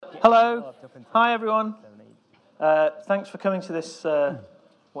Hello. Hi, everyone. Thanks for coming to this,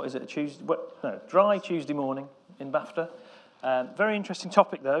 what is it, a Tuesday? Dry Tuesday morning in BAFTA. Very interesting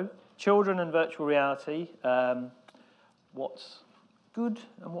topic, though. Children and virtual reality. What's good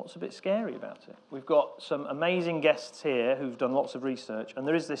and what's a bit scary about it? We've got some amazing guests here who've done lots of research, and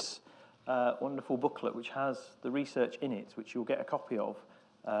there is this wonderful booklet which has the research in it, which you'll get a copy of,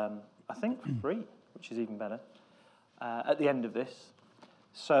 I think for free, which is even better, at the end of this.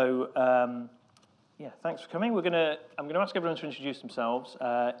 So, yeah, thanks for coming. I'm going to ask everyone to introduce themselves,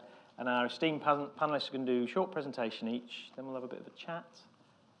 and our esteemed panelists are going to do a short presentation each. Then we'll have a bit of a chat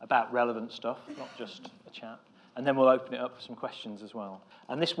about relevant stuff, not just a chat. And then we'll open it up for some questions as well.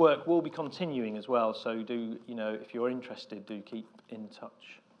 And this work will be continuing as well, so do, if you're interested, do keep in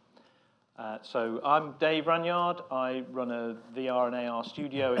touch. So I'm Dave Ranyard. I run a VR and AR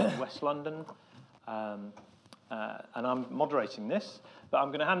studio in West London, and I'm moderating this. But I'm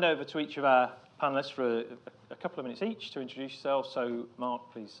going to hand over to each of our panelists for a couple of minutes each to introduce yourselves. So,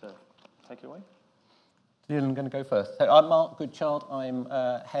 Mark, please take it away. I'm going to go first. So I'm Mark Goodchild. I'm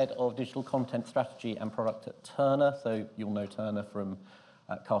Head of Digital Content Strategy and Product at Turner. So you'll know Turner from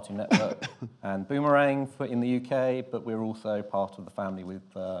Cartoon Network and Boomerang in the UK, but we're also part of the family with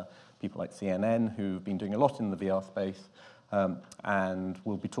people like CNN who've been doing a lot in the VR space. And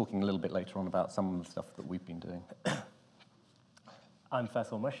we'll be talking a little bit later on about some of the stuff that we've been doing. I'm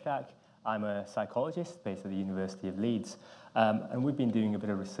Faisal Mushtaq. I'm a psychologist based at the University of Leeds. And we've been doing a bit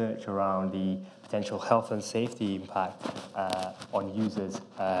of research around the potential health and safety impact on users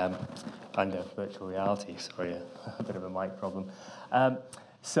under virtual reality. Sorry, a bit of a mic problem.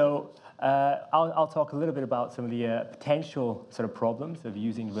 So I'll talk a little bit about some of the potential sort of problems of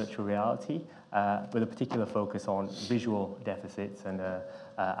using virtual reality with a particular focus on visual deficits and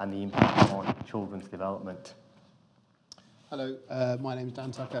the impact on children's development. Hello, my name is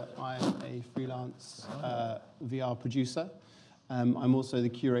Dan Tucker. I'm a freelance VR producer. I'm also the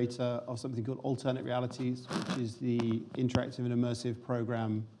curator of something called Alternate Realities, which is the interactive and immersive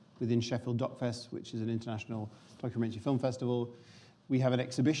program within Sheffield DocFest, which is an international documentary film festival. We have an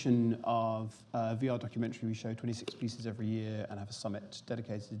exhibition of VR documentary. We show 26 pieces every year and have a summit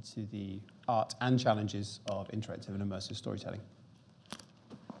dedicated to the art and challenges of interactive and immersive storytelling.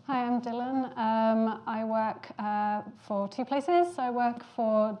 Hi, I'm Dylan. I work for two places. I work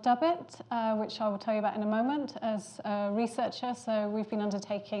for Dubbit, which I will tell you about in a moment, as a researcher. So we've been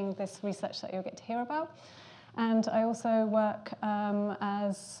undertaking this research that you'll get to hear about. And I also work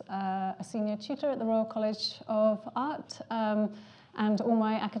as a senior tutor at the Royal College of Art. And all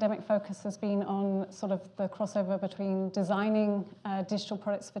my academic focus has been on sort of the crossover between designing digital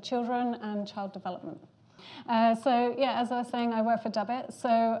products for children and child development. So yeah, as I was saying, I work for Dubbit.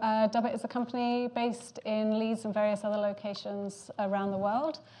 So Dubbit is a company based in Leeds and various other locations around the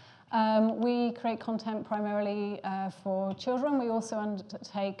world. We create content primarily for children. We also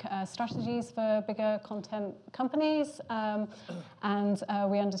undertake strategies for bigger content companies, and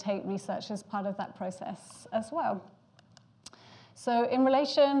we undertake research as part of that process as well. So in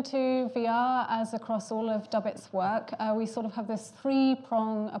relation to VR, as across all of Dubbit's work, we sort of have this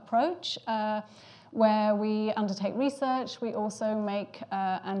three-prong approach where we undertake research, we also make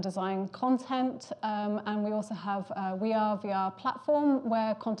and design content, and we also have a VR platform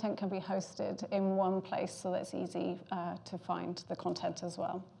where content can be hosted in one place so that it's easy to find the content as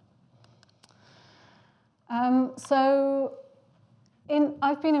well.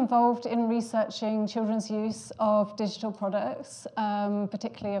 I've been involved in researching children's use of digital products,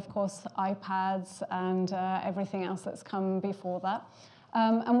 particularly, of course, iPads and everything else that's come before that.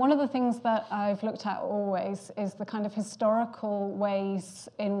 And one of the things that I've looked at always is the kind of historical ways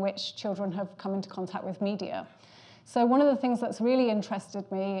in which children have come into contact with media. So one of the things that's really interested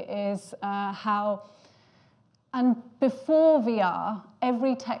me is how, and before VR,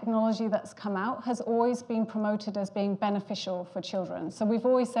 every technology that's come out has always been promoted as being beneficial for children. So we've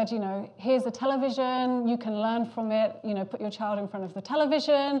always said, here's a television, you can learn from it, put your child in front of the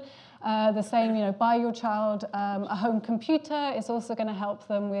television. The same, buy your child a home computer. It's also going to help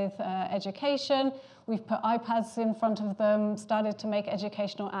them with education. We've put iPads in front of them, started to make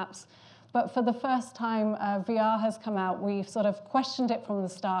educational apps. But for the first time, VR has come out. We've sort of questioned it from the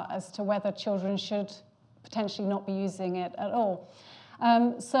start as to whether children should potentially not be using it at all.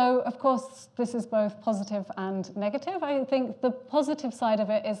 So, of course, this is both positive and negative. I think the positive side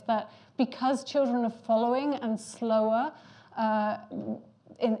of it is that because children are following and slower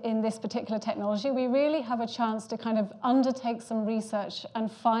in this particular technology, we really have a chance to kind of undertake some research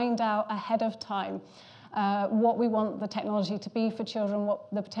and find out ahead of time what we want the technology to be for children,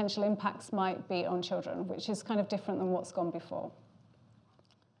 what the potential impacts might be on children, which is kind of different than what's gone before.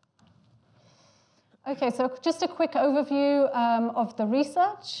 Okay, so just a quick overview of the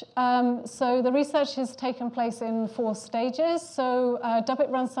research. So the research has taken place in 4 stages. So Dubbit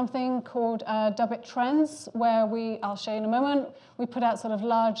runs something called Dubbit Trends, where I'll show you in a moment, we put out sort of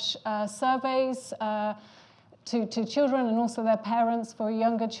large surveys to children and also their parents for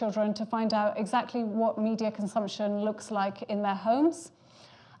younger children to find out exactly what media consumption looks like in their homes.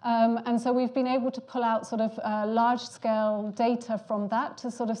 And so we've been able to pull out sort of large-scale data from that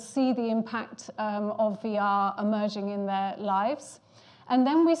to sort of see the impact of VR emerging in their lives. And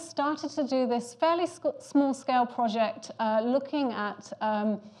then we started to do this fairly small-scale project looking at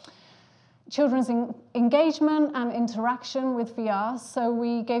children's engagement and interaction with VR. So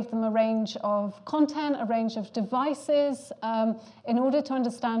we gave them a range of content, a range of devices, in order to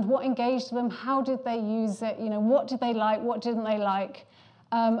understand what engaged them, how did they use it, what did they like, what didn't they like.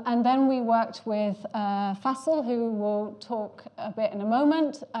 And then we worked with Faisal, who will talk a bit in a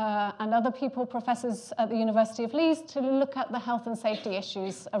moment, and other people, professors at the University of Leeds, to look at the health and safety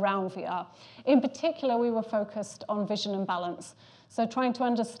issues around VR. In particular, we were focused on vision and balance. So trying to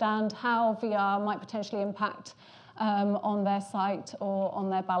understand how VR might potentially impact on their sight or on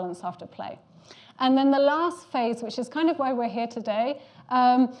their balance after play. And then the last phase, which is kind of why we're here today,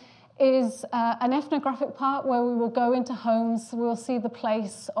 is an ethnographic part where we will go into homes. We'll see the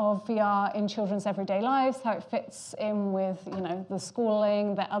place of VR in children's everyday lives, how it fits in with the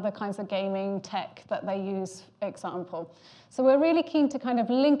schooling, the other kinds of gaming tech that they use, for example. So we're really keen to kind of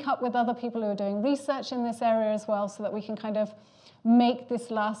link up with other people who are doing research in this area as well, so that we can kind of make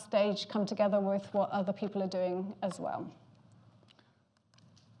this last stage come together with what other people are doing as well.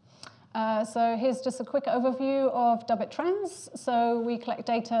 So here's just a quick overview of Dubbit Trends. So we collect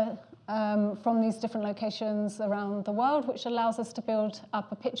data from these different locations around the world, which allows us to build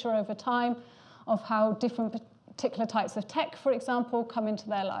up a picture over time of how different particular types of tech, for example, come into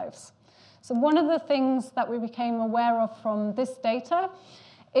their lives. So one of the things that we became aware of from this data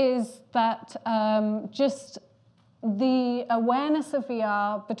is that just the awareness of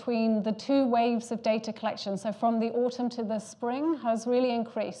VR between the 2 waves of data collection, so from the autumn to the spring, has really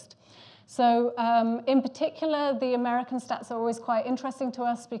increased. So in particular, the American stats are always quite interesting to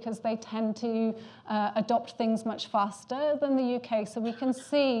us because they tend to adopt things much faster than the UK. So we can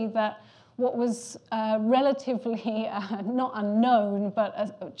see that what was relatively not unknown,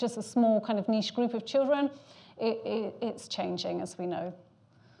 but just a small kind of niche group of children, it's changing, as we know.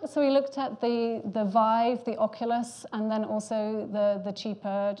 So we looked at the Vive, the Oculus, and then also the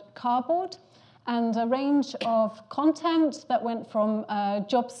cheaper cardboard, and a range of content that went from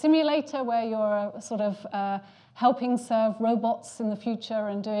Job Simulator, where you're sort of helping serve robots in the future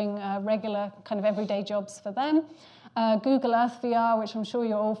and doing regular kind of everyday jobs for them. Google Earth VR, which I'm sure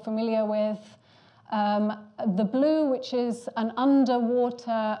you're all familiar with. The Blue, which is an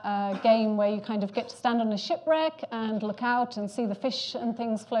underwater game where you kind of get to stand on a shipwreck and look out and see the fish and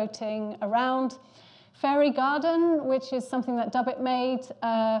things floating around. Fairy Garden, which is something that Dubbit made,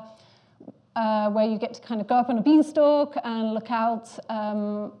 where you get to kind of go up on a beanstalk and look out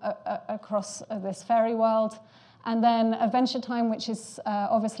across this fairy world. And then Adventure Time, which is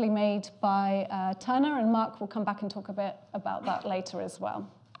obviously made by Turner, and Mark will come back and talk a bit about that later as well.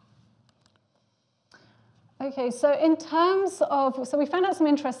 Okay, so in terms of, so we found out some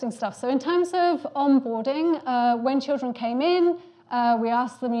interesting stuff. So in terms of onboarding, when children came in, we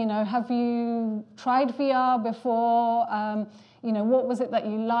asked them, have you tried VR before? What was it that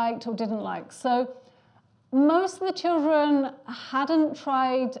you liked or didn't like? So most of the children hadn't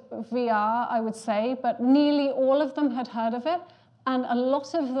tried VR, I would say, but nearly all of them had heard of it. And a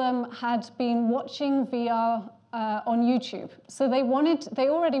lot of them had been watching VR on YouTube. So they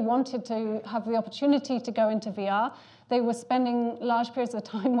already wanted to have the opportunity to go into VR. They were spending large periods of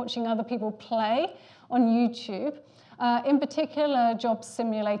time watching other people play on YouTube. In particular, Job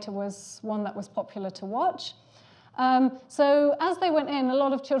Simulator was one that was popular to watch. So as they went in, a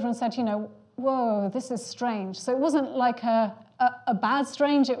lot of children said, whoa, this is strange. So it wasn't like a bad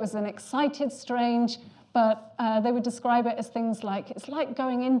strange, it was an excited strange, but they would describe it as things like, it's like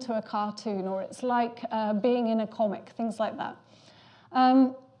going into a cartoon, or it's like being in a comic, things like that.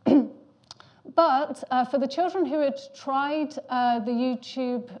 But for the children who had tried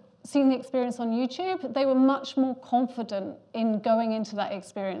seen the experience on YouTube, they were much more confident in going into that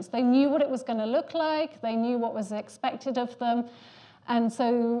experience. They knew what it was going to look like, they knew what was expected of them, and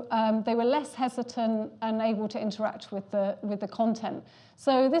so they were less hesitant and able to interact with the content.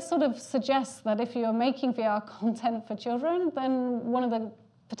 So this sort of suggests that if you're making VR content for children, then one of the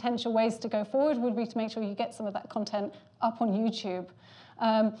potential ways to go forward would be to make sure you get some of that content up on YouTube.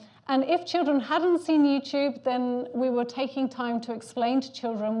 And if children hadn't seen YouTube, then we were taking time to explain to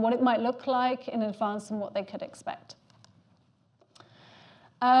children what it might look like in advance and what they could expect.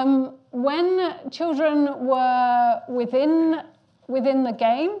 When children were within the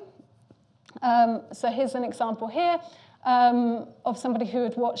game, so here's an example here of somebody who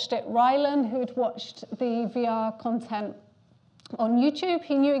had watched it, Rylan, who had watched the VR content on YouTube.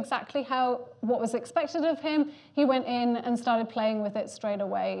 He knew exactly what was expected of him. He went in and started playing with it straight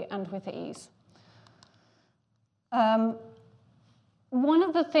away and with ease. One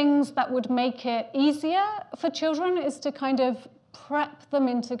of the things that would make it easier for children is to kind of prep them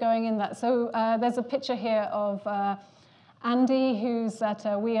into going in that. So there's a picture here of Andy, who's at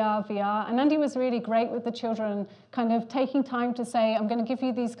We Are VR, and Andy was really great with the children, kind of taking time to say, I'm going to give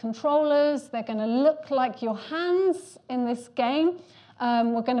you these controllers, they're going to look like your hands in this game.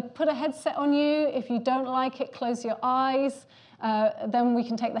 We're going to put a headset on you. If you don't like it, close your eyes. Then we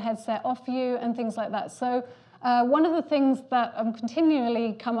can take the headset off you and things like that. So one of the things that I'm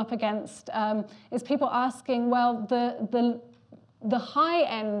continually come up against is people asking, well, the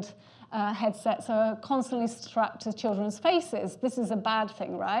high-end headsets are constantly strapped to children's faces. This is a bad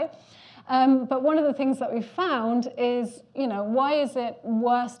thing, right? But one of the things that we found is, why is it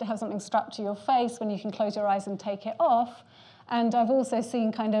worse to have something strapped to your face when you can close your eyes and take it off? And I've also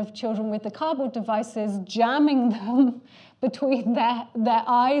seen kind of children with the cardboard devices jamming them between their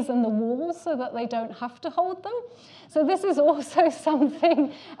eyes and the walls so that they don't have to hold them. So this is also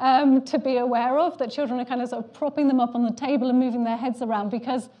something to be aware of, that children are kind of sort of propping them up on the table and moving their heads around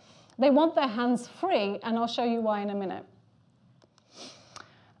because they want their hands free, and I'll show you why in a minute.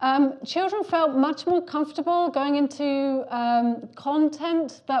 Children felt much more comfortable going into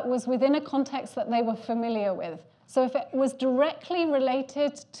content that was within a context that they were familiar with. So if it was directly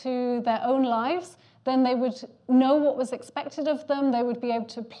related to their own lives, then they would know what was expected of them. They would be able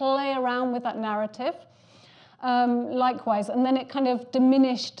to play around with that narrative. Likewise, and then it kind of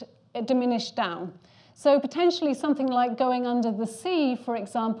diminished down. So potentially something like going under the sea, for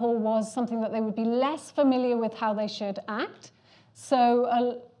example, was something that they would be less familiar with how they should act.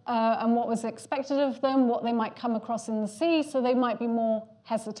 So, and what was expected of them, what they might come across in the sea, so they might be more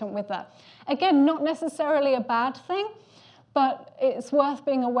hesitant with that. Again, not necessarily a bad thing, but it's worth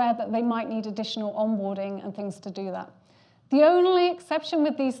being aware that they might need additional onboarding and things to do that. The only exception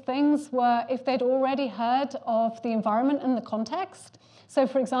with these things were if they'd already heard of the environment and the context. So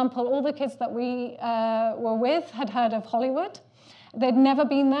for example, all the kids that we were with had heard of Hollywood. They'd never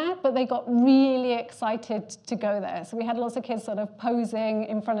been there, but they got really excited to go there. So we had lots of kids sort of posing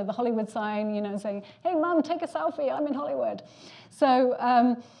in front of the Hollywood sign, saying, hey, Mum, take a selfie, I'm in Hollywood.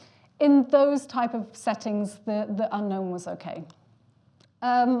 So in those type of settings, the unknown was okay.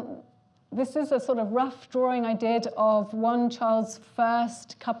 This is a sort of rough drawing I did of one child's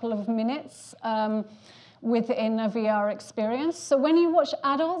first couple of minutes within a VR experience. So when you watch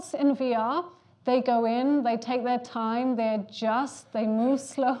adults in VR, they go in, they take their time, they adjust, they move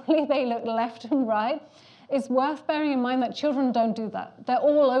slowly, they look left and right. It's worth bearing in mind that children don't do that. They're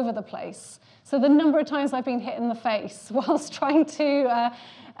all over the place. So the number of times I've been hit in the face whilst trying to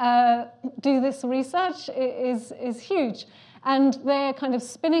do this research is huge. And they're kind of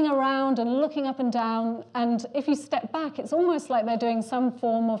spinning around and looking up and down. And if you step back, it's almost like they're doing some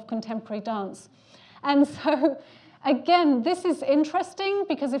form of contemporary dance. And so, again, this is interesting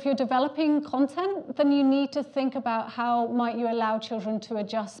because if you're developing content, then you need to think about how might you allow children to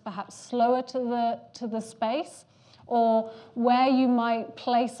adjust perhaps slower to the space, or where you might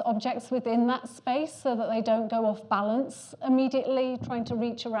place objects within that space so that they don't go off balance immediately trying to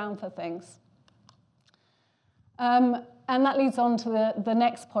reach around for things. And that leads on to the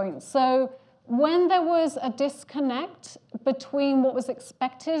next point. So when there was a disconnect between what was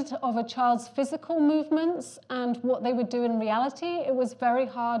expected of a child's physical movements and what they would do in reality, it was very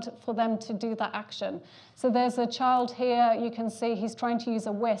hard for them to do that action. So there's a child here, you can see he's trying to use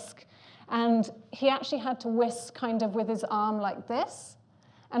a whisk, and he actually had to whisk kind of with his arm like this.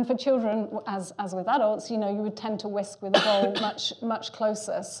 And for children, as with adults, you would tend to whisk with a bowl much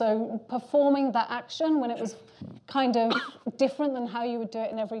closer. So performing that action when it was kind of different than how you would do it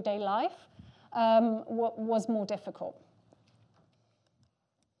in everyday life was more difficult.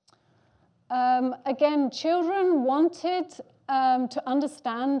 Again, children wanted to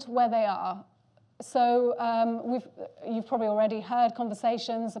understand where they are. So you've probably already heard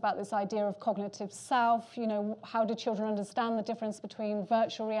conversations about this idea of cognitive self. How do children understand the difference between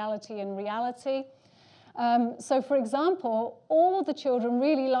virtual reality and reality? So for example, all the children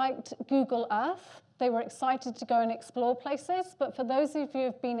really liked Google Earth. They were excited to go and explore places. But for those of you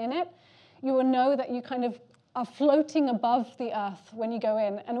who've been in it, you will know that you kind of are floating above the earth when you go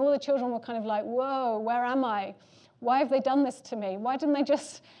in. And all the children were kind of like, whoa, where am I? Why have they done this to me? Why didn't they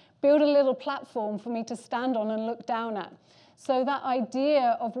just build a little platform for me to stand on and look down at? So that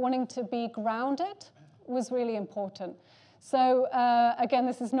idea of wanting to be grounded was really important. So again,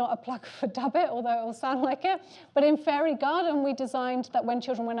 this is not a plug for Dubbit, although it will sound like it. But in Fairy Garden, we designed that when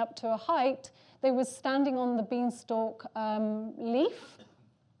children went up to a height, they were standing on the beanstalk leaf.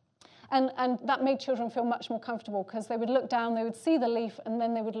 And that made children feel much more comfortable because they would look down, they would see the leaf, and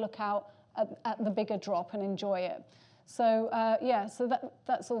then they would look out at the bigger drop and enjoy it. So yeah, so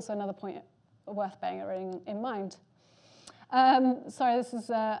that's also another point worth bearing in mind. Sorry, this is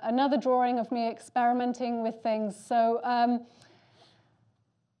another drawing of me experimenting with things. So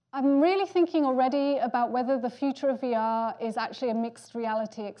I'm really thinking already about whether the future of VR is actually a mixed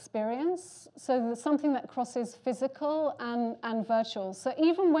reality experience. So there's something that crosses physical and virtual. So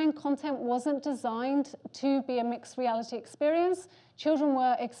even when content wasn't designed to be a mixed reality experience, children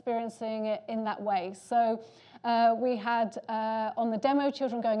were experiencing it in that way. So we had on the demo,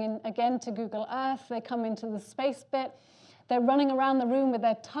 children going in again to Google Earth. They come into the space bit. They're running around the room with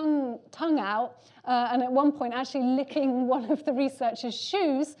their tongue out, and at one point actually licking one of the researchers'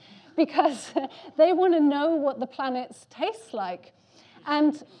 shoes because they want to know what the planets taste like.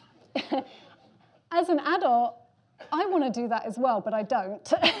 And as an adult, I want to do that as well, but I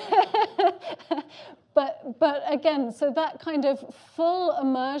don't. But again, so that kind of full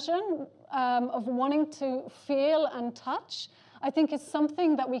immersion of wanting to feel and touch, I think is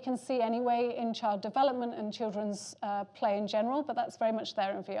something that we can see anyway in child development and children's play in general, but that's very much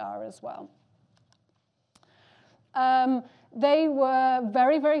there in VR as well. They were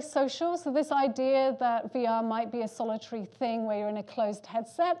very, very social. So this idea that VR might be a solitary thing where you're in a closed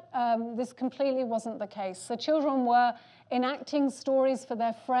headset, this completely wasn't the case. So children were enacting stories for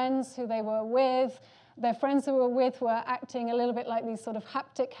their friends who they were with. Their friends who were with were acting a little bit like these sort of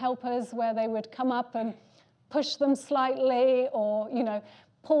haptic helpers where they would come up and push them slightly, or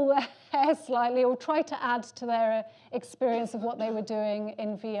pull their hair slightly, or try to add to their experience of what they were doing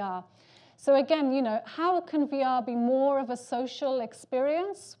in VR. So again, how can VR be more of a social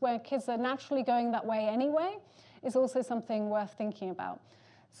experience where kids are naturally going that way anyway, is also something worth thinking about.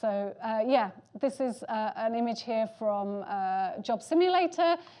 So yeah, this is an image here from Job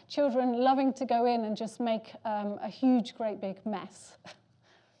Simulator, children loving to go in and just make a huge, great big mess.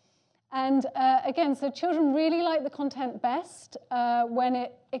 And again, so children really like the content best when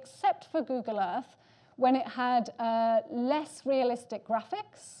it, except for Google Earth, when it had less realistic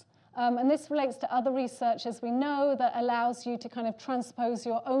graphics. And this relates to other research, as we know, that allows you to kind of transpose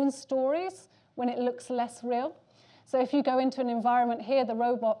your own stories when it looks less real. So if you go into an environment here, the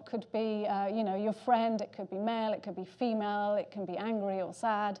robot could be your friend, it could be male, it could be female, it can be angry or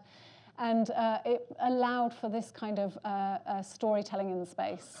sad. And it allowed for this kind of storytelling in the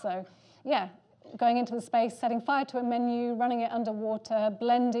space. So yeah, going into the space, setting fire to a menu, running it underwater,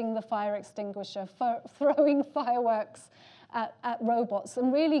 blending the fire extinguisher, throwing fireworks at robots,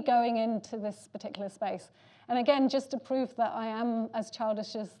 and really going into this particular space. And again, just to prove that I am as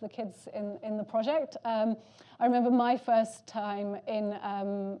childish as the kids in the project, I remember my first time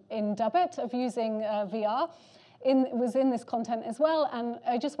in Dubbit of using VR. Was in this content as well, and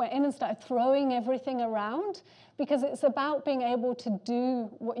I just went in and started throwing everything around because it's about being able to do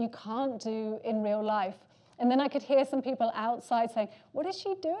what you can't do in real life. And then I could hear some people outside saying, "What is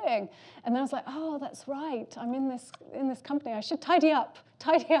she doing?" And then I was like, "Oh, that's right. I'm in this company. I should tidy up."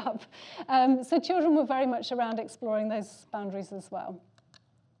 So children were very much around exploring those boundaries as well.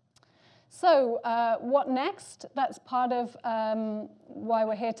 So what next? That's part of why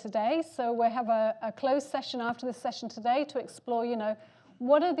we're here today. So we have a closed session after this session today to explore,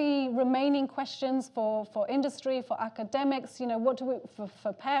 what are the remaining questions for industry, for academics, what do we,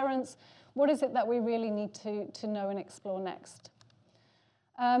 for parents, what is it that we really need to know and explore next?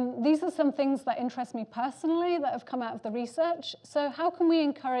 These are some things that interest me personally that have come out of the research. So how can we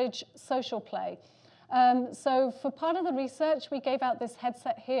encourage social play? So for part of the research, we gave out this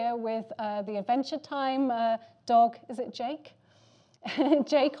headset here with the Adventure Time dog, is it Jake?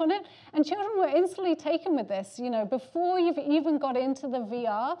 Jake on it. And children were instantly taken with this. Before you've even got into the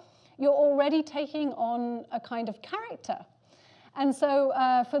VR, you're already taking on a kind of character. And so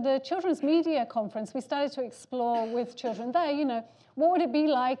for the Children's Media Conference, we started to explore with children there, what would it be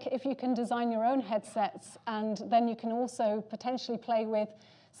like if you can design your own headsets, and then you can also potentially play with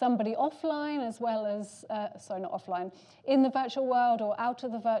somebody offline as well as, sorry, not offline, in the virtual world or out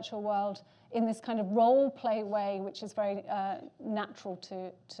of the virtual world in this kind of role play way, which is very natural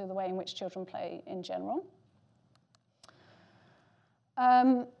to the way in which children play in general.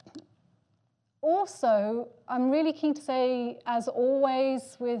 Also, I'm really keen to say, as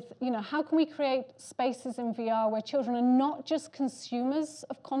always, with, how can we create spaces in VR where children are not just consumers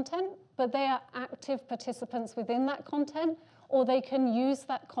of content, but they are active participants within that content, or they can use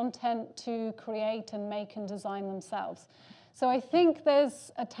that content to create and make and design themselves. So I think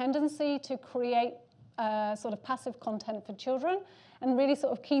there's a tendency to create sort of passive content for children, and really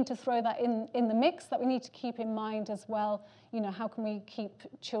sort of keen to throw that in the mix, that we need to keep in mind as well, how can we keep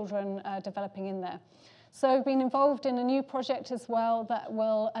children developing in there. So I've been involved in a new project as well that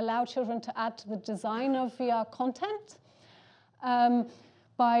will allow children to add to the design of VR content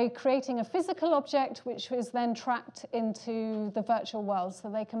by creating a physical object which is then tracked into the virtual world. So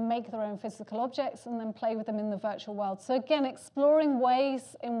they can make their own physical objects and then play with them in the virtual world. So again, exploring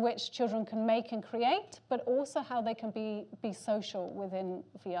ways in which children can make and create, but also how they can be social within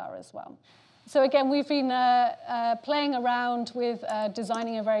VR as well. So again, we've been playing around with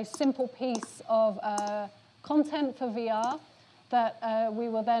designing a very simple piece of content for VR that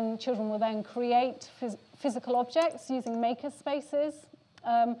children will then create physical objects using maker spaces.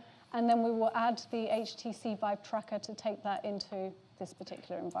 And then we will add the HTC Vive tracker to take that into this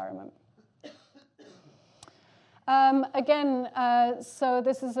particular environment. So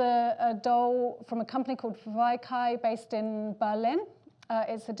this is a doll from a company called Vikai based in Berlin.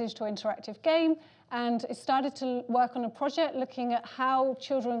 It's a digital interactive game, and it started to work on a project looking at how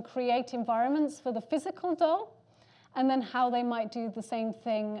children create environments for the physical doll, and then how they might do the same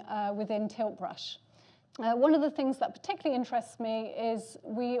thing within Tilt Brush. One of the things that particularly interests me is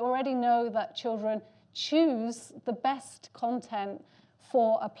we already know that children choose the best content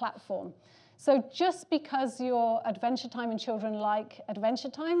for a platform. So just because you're Adventure Time and children like Adventure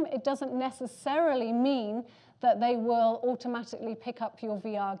Time, it doesn't necessarily mean that they will automatically pick up your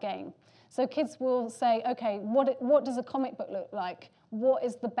VR game. So kids will say, okay, what does a comic book look like? What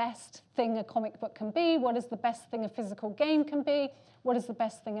is the best thing a comic book can be? What is the best thing a physical game can be? What is the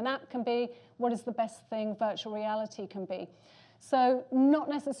best thing an app can be? What is the best thing virtual reality can be? So not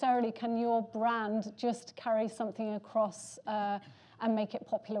necessarily can your brand just carry something across and make it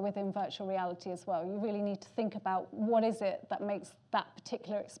popular within virtual reality as well. You really need to think about what is it that makes that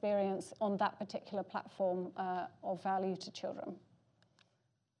particular experience on that particular platform of value to children.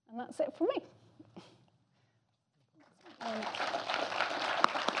 And that's it from me.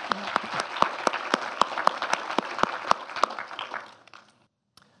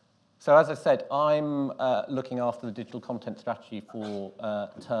 So as I said, I'm looking after the digital content strategy for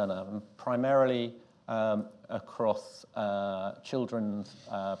Turner, and primarily across children's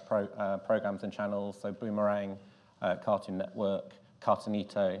programs and channels, so Boomerang, Cartoon Network,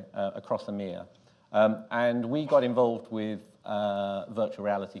 Cartoonito, across EMEA. And we got involved with virtual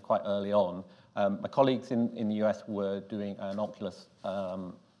reality quite early on. My colleagues in the US were doing an Oculus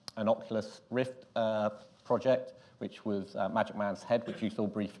Rift project, which was Magic Man's Head, which you saw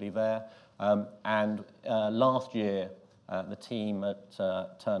briefly there. And last year, the team at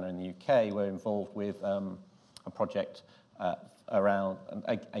Turner in the UK were involved with a project around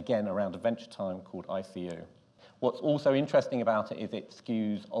Adventure Time called ICU. What's also interesting about it is it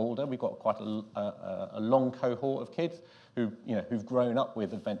skews older. We've got quite a long cohort of kids who've grown up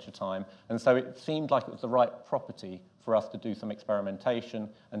with Adventure Time, and so it seemed like it was the right property for us to do some experimentation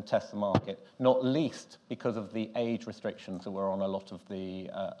and test the market, not least because of the age restrictions that were on a lot of the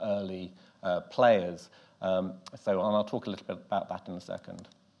early players. And I'll talk a little bit about that in a second.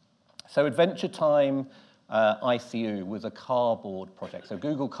 So Adventure Time ICU was a cardboard project. So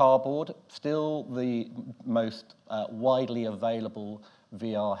Google Cardboard, still the most widely available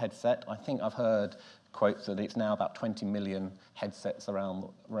VR headset. I think I've heard quotes that it's now about 20 million headsets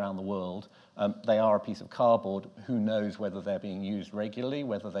around the world. They are a piece of cardboard. Who knows whether they're being used regularly,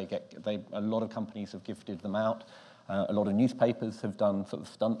 whether a lot of companies have gifted them out. A lot of newspapers have done sort of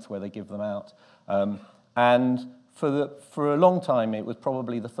stunts where they give them out. And for a long time, it was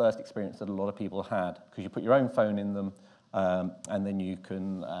probably the first experience that a lot of people had, because you put your own phone in them, and then you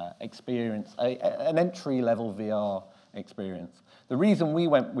can experience an entry-level VR experience. The reason we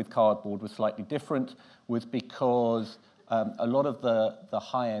went with cardboard was slightly different, was because a lot of the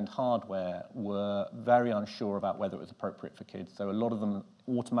high-end hardware were very unsure about whether it was appropriate for kids. So a lot of them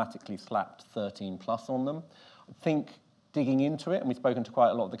automatically slapped 13 plus on them. I think digging into it, and we've spoken to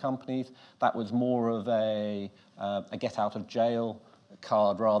quite a lot of the companies, that was more of a get out of jail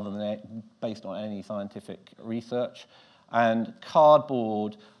card rather than based on any scientific research. And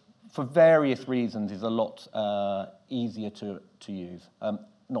cardboard, for various reasons, is a lot easier to use.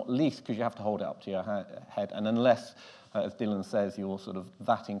 Not least because you have to hold it up to your head, and unless, as Dylan says, you're sort of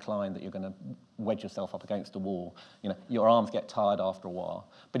that inclined that you're going to wedge yourself up against a wall, your arms get tired after a while.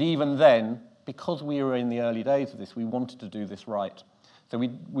 But even then, because we were in the early days of this, we wanted to do this right. So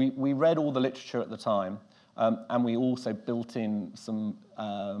we read all the literature at the time, and we also built in some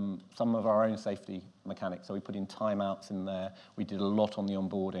of our own safety mechanics. So we put in timeouts in there, we did a lot on the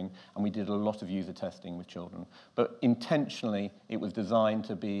onboarding, and we did a lot of user testing with children. But intentionally, it was designed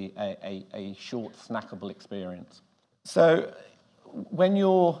to be a short, snackable experience. So when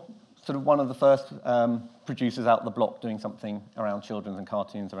you're sort of one of the first producers out the block doing something around children's and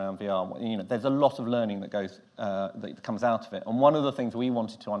cartoons around VR, there's a lot of learning that comes out of it. And one of the things we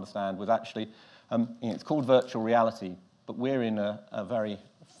wanted to understand was actually, it's called virtual reality, but we're in a very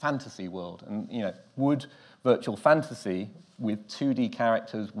fantasy world. And would virtual fantasy with 2D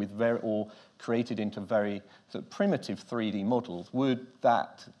characters or created into very sort of primitive 3D models, would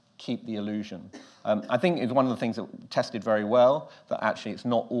that keep the illusion? I think it's one of the things that tested very well, that actually it's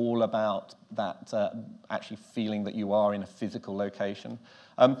not all about that actually feeling that you are in a physical location.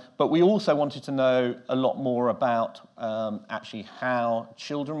 But we also wanted to know a lot more about actually how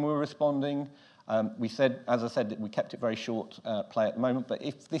children were responding. We said, as I said, that we kept it very short play at the moment, but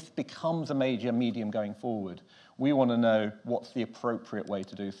if this becomes a major medium going forward, we want to know what's the appropriate way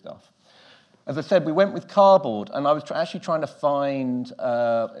to do stuff. As I said, we went with cardboard, and I was actually trying to find...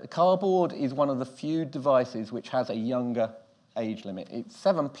 cardboard is one of the few devices which has a younger age limit. It's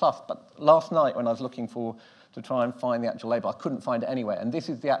 7+, but last night when I was looking to try and find the actual label, I couldn't find it anywhere, and this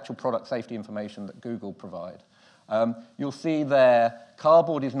is the actual product safety information that Google provide. You'll see there,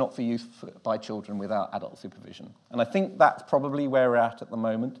 cardboard is not for use by children without adult supervision. And I think that's probably where we're at the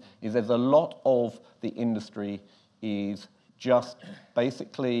moment, is there's a lot of the industry is just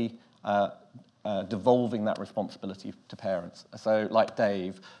basically devolving that responsibility to parents. So like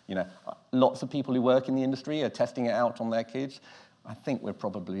Dave, lots of people who work in the industry are testing it out on their kids. I think we're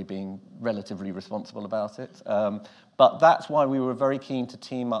probably being relatively responsible about it. But that's why we were very keen to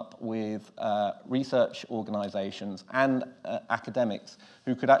team up with research organizations and academics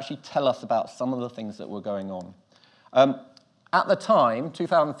who could actually tell us about some of the things that were going on. At the time,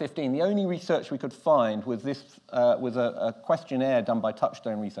 2015, the only research we could find was a questionnaire done by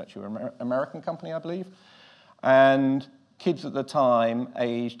Touchstone Research, who are an American company, I believe. And kids at the time,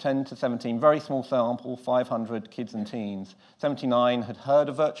 aged 10 to 17, very small sample, 500 kids and teens. 79 had heard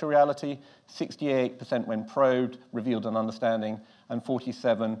of virtual reality, 68% when probed revealed an understanding, and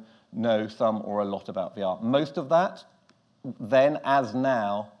 47 know some or a lot about VR. Most of that, then as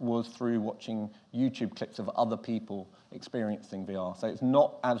now, was through watching YouTube clips of other people experiencing VR. So it's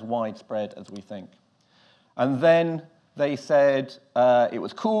not as widespread as we think. And then they said it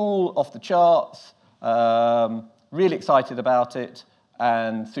was cool, off the charts, really excited about it,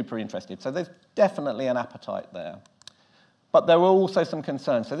 and super interested. So there's definitely an appetite there. But there were also some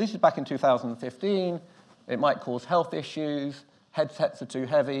concerns. So this is back in 2015. It might cause health issues, headsets are too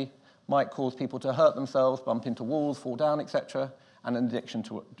heavy, might cause people to hurt themselves, bump into walls, fall down, etc., and an addiction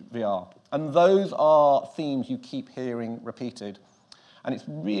to VR. And those are themes you keep hearing repeated. And it's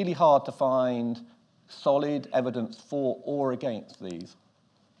really hard to find solid evidence for or against these.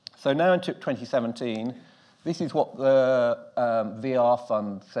 So now in 2017, this is what the VR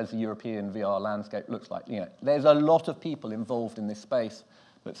Fund says the European VR landscape looks like. There's a lot of people involved in this space,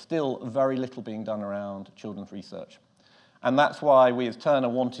 but still very little being done around children's research. And that's why we as Turner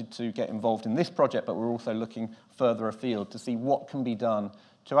wanted to get involved in this project, but we're also looking further afield to see what can be done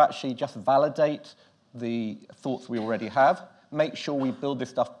to actually just validate the thoughts we already have, make sure we build this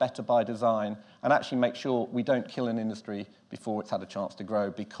stuff better by design, and actually make sure we don't kill an industry before it's had a chance to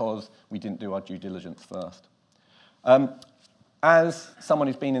grow because we didn't do our due diligence first. As someone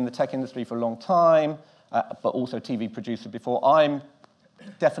who's been in the tech industry for a long time, but also TV producer before, I'm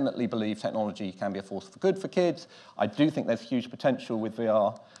definitely believe technology can be a force for good for kids. I do think there's huge potential with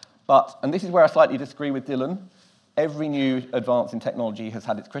VR. But, and this is where I slightly disagree with Dylan, every new advance in technology has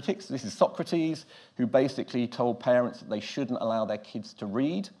had its critics. This is Socrates, who basically told parents that they shouldn't allow their kids to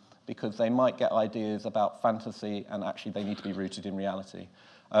read because they might get ideas about fantasy and actually they need to be rooted in reality.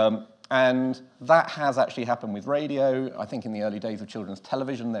 And that has actually happened with radio. I think in the early days of children's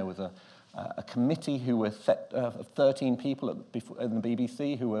television, there was a committee who were set of 13 people in the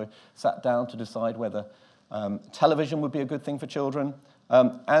BBC who were sat down to decide whether television would be a good thing for children.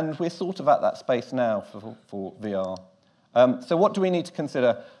 And we're sort of at that space now for VR. So what do we need to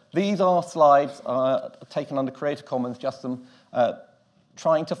consider? These are slides taken under Creative Commons, just some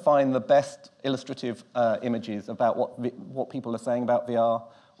trying to find the best illustrative images about what people are saying about VR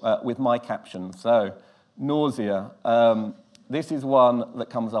with my captions. So, nausea. This is one that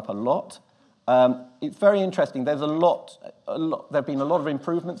comes up a lot. It's very interesting. There's there have been a lot of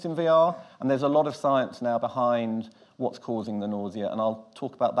improvements in VR, and there's a lot of science now behind what's causing the nausea, and I'll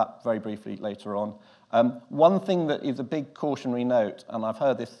talk about that very briefly later on. One thing that is a big cautionary note, and I've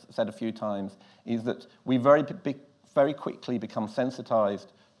heard this said a few times, is that we very quickly become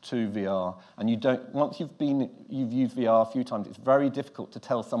sensitized to VR, and once you've used VR a few times, it's very difficult to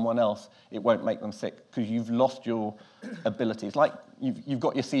tell someone else it won't make them sick because you've lost your ability. It's like you've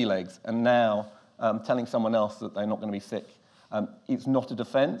got your sea legs, and now telling someone else that they're not going to be sick, it's not a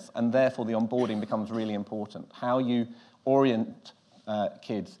defense, and therefore the onboarding becomes really important. How you orient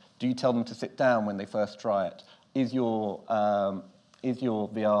kids. Do you tell them to sit down when they first try it? Is your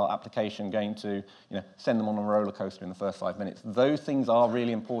VR application going to send them on a roller coaster in the first 5 minutes? Those things are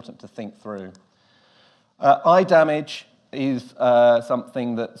really important to think through. Eye damage is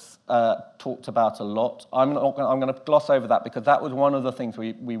something that's talked about a lot. I'm going to gloss over that because that was one of the things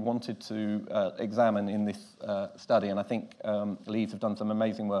we wanted to examine in this study, and I think Leeds have done some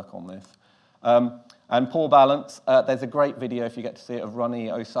amazing work on this. And poor balance. There's a great video, if you get to see it, of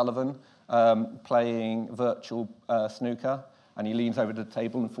Ronnie O'Sullivan playing virtual snooker, and he leans over the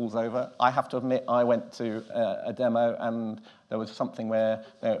table and falls over. I have to admit, I went to a demo, and there was something where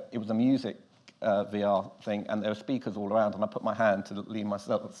it was a music VR thing, and there were speakers all around, and I put my hand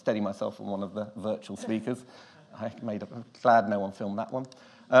to steady myself on one of the virtual speakers. Glad no one filmed that one.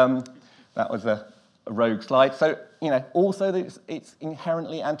 That was a rogue slide. So, also it's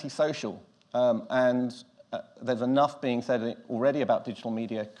inherently antisocial. And there's enough being said already about digital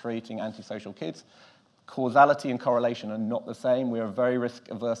media creating antisocial kids. Causality and correlation are not the same. We are a very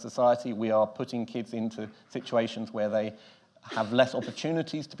risk-averse society. We are putting kids into situations where they have less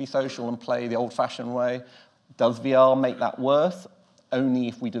opportunities to be social and play the old-fashioned way. Does VR make that worse? Only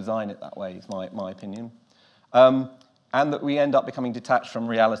if we design it that way, is my opinion. And that we end up becoming detached from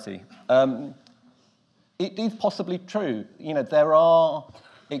reality. It is possibly true. There are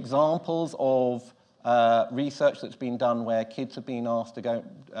examples of research that's been done where kids have been asked to go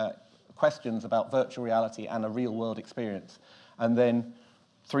questions about virtual reality and a real-world experience, and then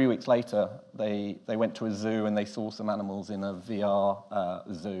 3 weeks later they went to a zoo and they saw some animals in a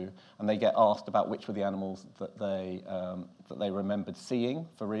VR zoo, and they get asked about which were the animals that they remembered seeing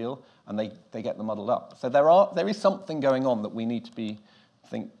for real, and they get them muddled up. So there is something going on that we need to be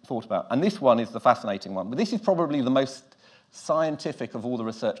thought about, and this one is the fascinating one. But this is probably the most scientific of all the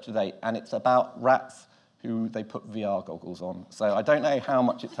research to date, and it's about rats who they put VR goggles on. So I don't know how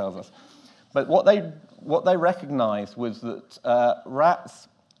much it tells us. But what they recognized was that rats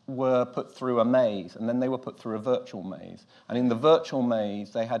were put through a maze, and then they were put through a virtual maze. And in the virtual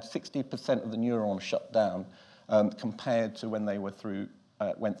maze, they had 60% of the neurons shut down compared to when they went through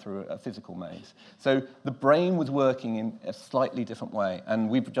a physical maze. So the brain was working in a slightly different way,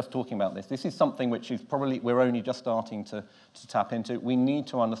 and we were just talking about this. This is something which is probably we're only just starting to tap into. We need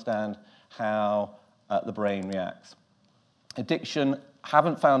to understand how the brain reacts. Addiction,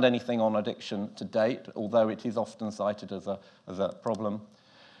 haven't found anything on addiction to date, although it is often cited as a problem.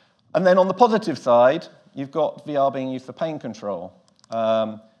 And then on the positive side, you've got VR being used for pain control.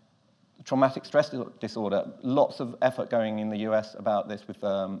 Traumatic stress disorder, lots of effort going in the US about this with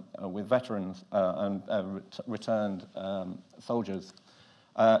veterans and returned soldiers.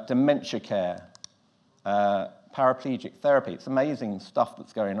 Dementia care, paraplegic therapy, it's amazing stuff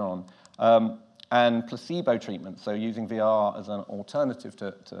that's going on. And placebo treatment, so using VR as an alternative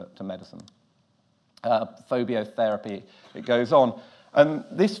to medicine. Phobia therapy, it goes on. And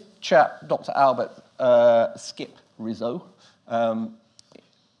this chap, Dr. Albert Skip Rizzo,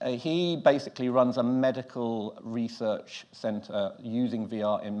 he basically runs a medical research center using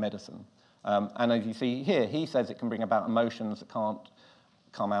VR in medicine. And as you see here, he says it can bring about emotions that can't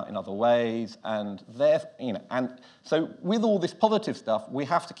come out in other ways, and so with all this positive stuff, we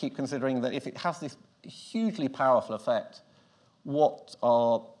have to keep considering that if it has this hugely powerful effect, what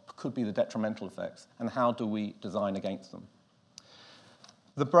could be the detrimental effects, and how do we design against them?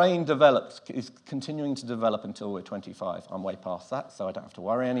 The brain is continuing to develop until we're 25. I'm way past that, so I don't have to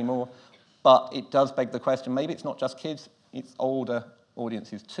worry anymore. But it does beg the question, maybe it's not just kids, it's older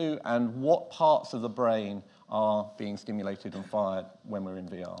audiences too, and what parts of the brain are being stimulated and fired when we're in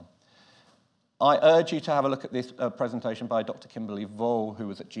VR. I urge you to have a look at this presentation by Dr. Kimberly Voll, who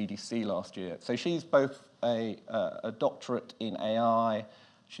was at GDC last year. So she's both a doctorate in AI,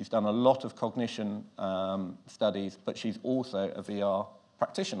 she's done a lot of cognition studies, but she's also a VR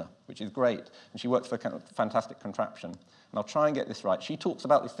practitioner, which is great. And she works for a fantastic contraption. And I'll try and get this right. She talks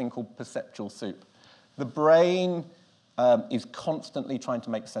about this thing called perceptual soup. The brain is constantly trying to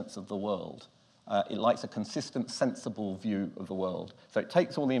make sense of the world. It likes a consistent, sensible view of the world. So it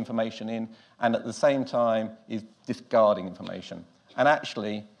takes all the information in, and at the same time is discarding information. And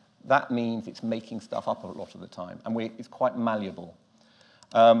actually, that means it's making stuff up a lot of the time, and it's quite malleable.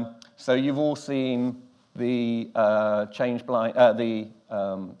 So you've all seen the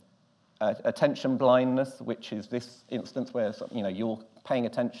attention blindness, which is this instance where you're paying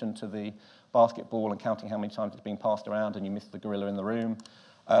attention to the basketball and counting how many times it's being passed around, and you miss the gorilla in the room.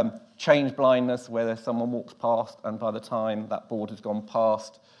 Change blindness, where someone walks past, and by the time that board has gone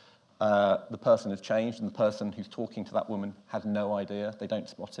past, the person has changed, and the person who's talking to that woman has no idea. They don't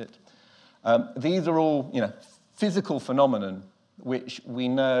spot it. These are all, physical phenomenon which we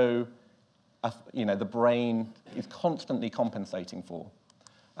know, the brain is constantly compensating for.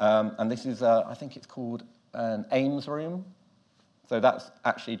 And this is, I think it's called an Ames room. So that's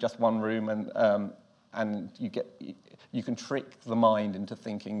actually just one room, and you can trick the mind into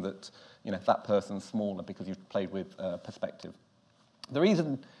thinking that that person's smaller because you've played with perspective. The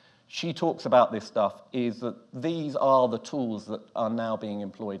reason she talks about this stuff is that these are the tools that are now being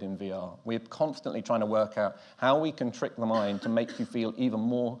employed in VR. We're constantly trying to work out how we can trick the mind to make you feel even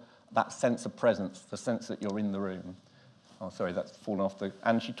more that sense of presence, the sense that you're in the room. Oh, sorry, that's fallen off the...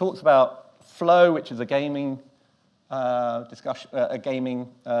 And she talks about flow, which is a gaming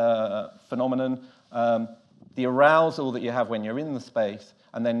phenomenon, the arousal that you have when you're in the space,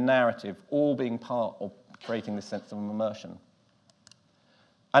 and then narrative, all being part of creating this sense of immersion.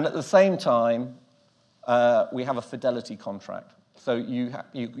 And at the same time, we have a fidelity contract. So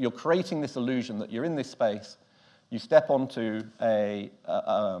you're creating this illusion that you're in this space, you step onto a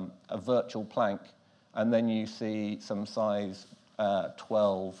virtual plank, and then you see some size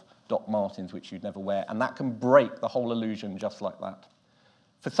 12 Doc Martens, which you'd never wear, and that can break the whole illusion just like that.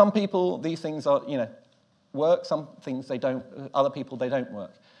 For some people, these things are, work, some things they don't, other people they don't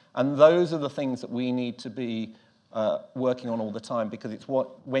work. And those are the things that we need to be working on all the time, because it's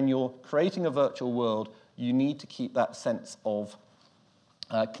when you're creating a virtual world, you need to keep that sense of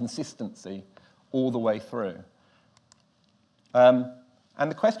consistency all the way through. And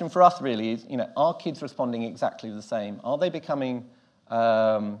the question for us really is, are kids responding exactly the same? Are they becoming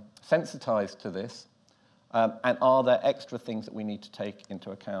sensitized to this? And are there extra things that we need to take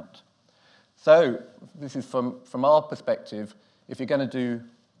into account? So this is from our perspective. If you're going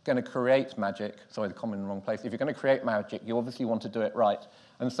to create magic, sorry, the comment in the wrong place. If you're going to create magic, you obviously want to do it right.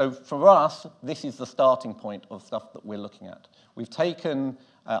 And so for us, this is the starting point of stuff that we're looking at. We've taken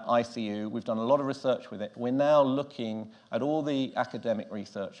ICU, we've done a lot of research with it. We're now looking at all the academic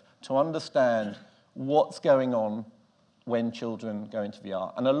research to understand what's going on when children go into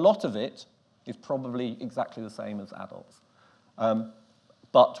VR. And a lot of it is probably exactly the same as adults.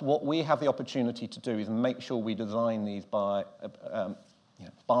 But what we have the opportunity to do is make sure we design these by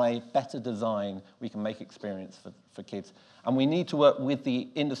better design, we can make experience for kids. And we need to work with the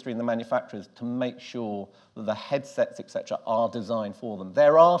industry and the manufacturers to make sure that the headsets, etc., are designed for them.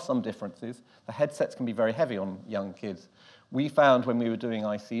 There are some differences. The headsets can be very heavy on young kids. We found when we were doing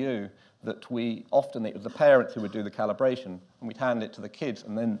ICU that often it was the parents who would do the calibration, and we'd hand it to the kids,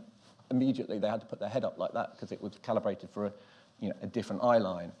 and then immediately they had to put their head up like that because it was calibrated for a different eye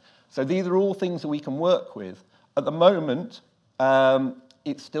line. So these are all things that we can work with. At the moment,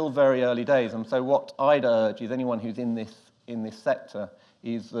 it's still very early days, and so what I'd urge is anyone who's in this sector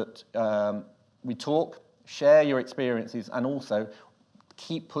is that we talk, share your experiences, and also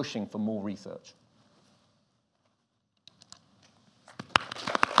keep pushing for more research.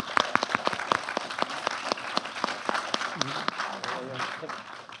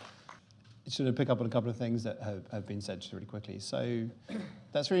 Sort of pick up on a couple of things that have been said just really quickly. So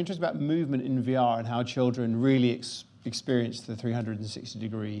that's really interesting about movement in VR and how children really experience the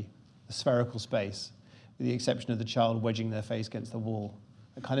 360-degree spherical space, with the exception of the child wedging their face against the wall.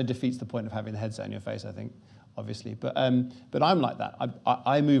 It kind of defeats the point of having the headset on your face, I think, obviously. But I'm like that.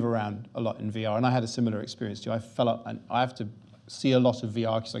 I move around a lot in VR, and I had a similar experience too. I fell up, and I have to see a lot of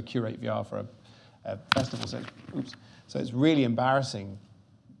VR because I curate VR for a festival. So it's really embarrassing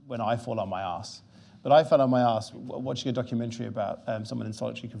when I fall on my ass. But I fell on my ass watching a documentary about someone in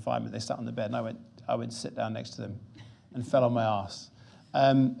solitary confinement. They sat on the bed, and I went to sit down next to them and fell on my ass.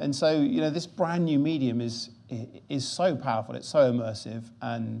 And so, this brand new medium is so powerful, it's so immersive,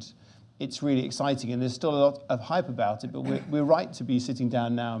 and it's really exciting. And there's still a lot of hype about it, but we're right to be sitting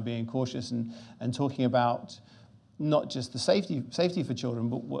down now and being cautious and talking about not just the safety for children,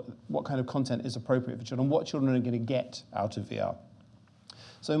 but what kind of content is appropriate for children, what children are going to get out of VR.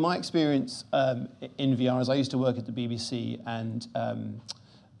 So my experience in VR is I used to work at the BBC, and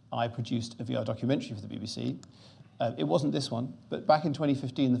I produced a VR documentary for the BBC. It wasn't this one, but back in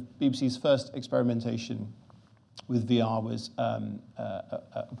 2015, the BBC's first experimentation with VR was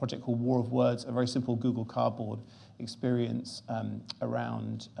a project called War of Words, a very simple Google Cardboard experience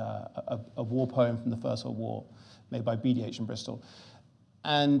around a war poem from the First World War made by BDH in Bristol.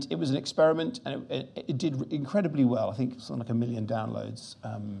 And it was an experiment, and it did incredibly well. I think something like 1 million downloads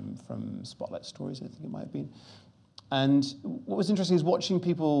from Spotlight Stories, I think it might have been. And what was interesting is watching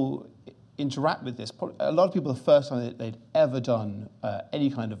people interact with this. A lot of people, the first time they'd ever done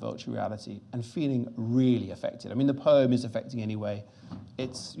any kind of virtual reality, and feeling really affected. I mean, the poem is affecting anyway.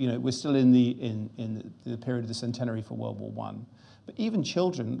 It's, you know, we're still in the period of the centenary for World War I. But even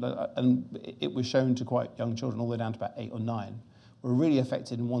children, and it was shown to quite young children, all the way down to about 8 or 9, were really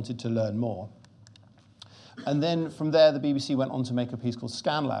affected and wanted to learn more. And then from there, the BBC went on to make a piece called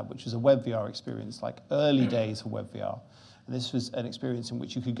ScanLab, which was a web VR experience, like early days for web VR. And this was an experience in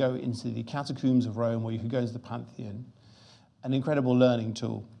which you could go into the catacombs of Rome, or you could go into the Pantheon, an incredible learning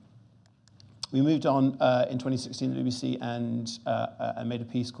tool. We moved on in 2016 at the BBC and made a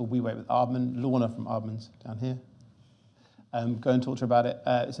piece called We Wait with Aardman. Lorna from Aardman's down here. Go and talk to her about it.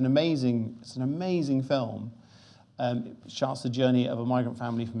 It's an amazing film. It charts the journey of a migrant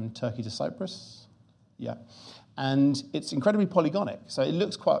family from Turkey to Cyprus. Yeah. And it's incredibly polygonic, so it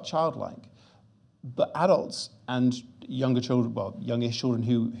looks quite childlike. But adults and younger children, well, youngish children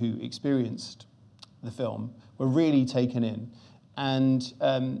who experienced the film were really taken in. And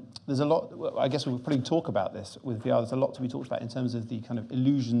there's a lot, I guess we'll probably talk about this with VR, there's a lot to be talked about in terms of the kind of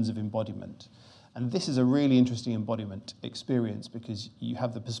illusions of embodiment. And this is a really interesting embodiment experience because you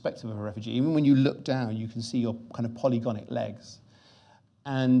have the perspective of a refugee. Even when you look down, you can see your kind of polygonic legs.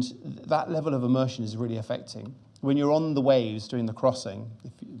 And that level of immersion is really affecting. When you're on the waves doing the crossing,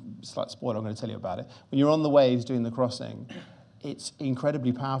 slight spoiler, I'm going to tell you about it. When you're on the waves doing the crossing, it's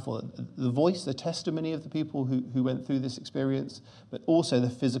incredibly powerful. The voice, the testimony of the people who went through this experience, but also the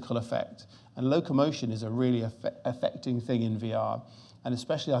physical effect. And locomotion is a really affecting thing in VR. And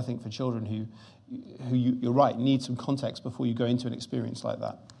especially, I think, for children who you're right, need some context before you go into an experience like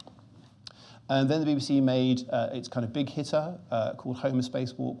that. And then the BBC made its kind of big hitter called Homer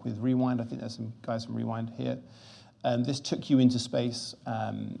Spacewalk with Rewind. I think there's some guys from Rewind here. This took you into space,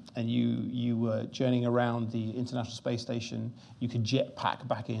 and you were journeying around the International Space Station. You could jetpack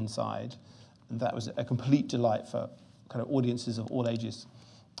back inside. And that was a complete delight for kind of audiences of all ages.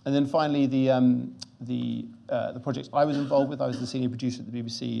 And then finally, the projects I was involved with, I was the senior producer at the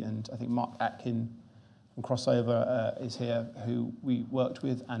BBC, and I think Mark Atkin from Crossover is here, who we worked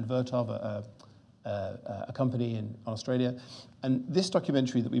with, and Vertov, a company in Australia. And this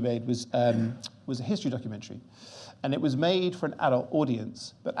documentary that we made was a history documentary. And it was made for an adult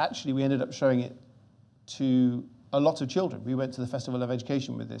audience, but actually we ended up showing it to a lot of children. We went to the Festival of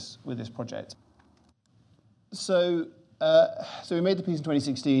Education with this project. So we made the piece in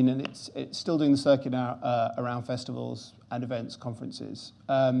 2016, and it's still doing the circuit now around festivals and events, conferences.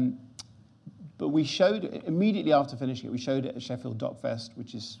 But we showed it, immediately after finishing it, we showed it at Sheffield DocFest,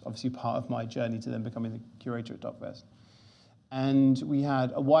 which is obviously part of my journey to then becoming the curator at DocFest. And we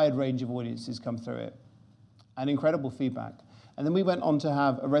had a wide range of audiences come through it, and incredible feedback. And then we went on to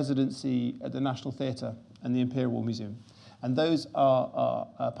have a residency at the National Theatre and the Imperial War Museum. And those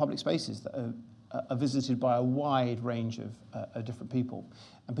are public spaces that are visited by a wide range of different people.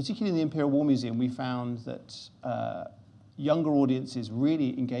 And particularly in the Imperial War Museum, we found that younger audiences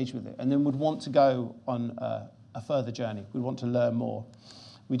really engage with it and then would want to go on a further journey, would want to learn more.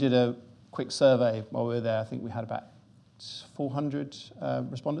 We did a quick survey while we were there. I think we had about 400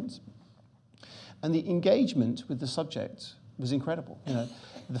 respondents. And the engagement with the subject was incredible. You know,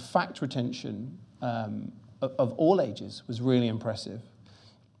 the fact retention of all ages was really impressive.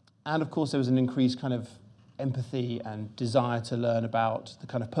 And of course, there was an increased kind of empathy and desire to learn about the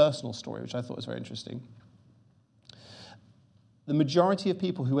kind of personal story, which I thought was very interesting. The majority of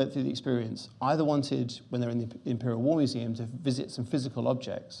people who went through the experience either wanted, when they're in the Imperial War Museum, to visit some physical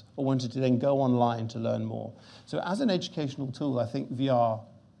objects, or wanted to then go online to learn more. So as an educational tool, I think VR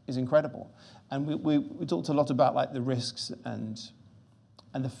is incredible. And we talked a lot about like the risks and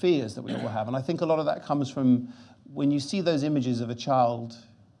the fears that we all have. And I think a lot of that comes from when you see those images of a child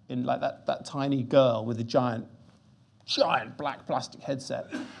in like that tiny girl with a giant black plastic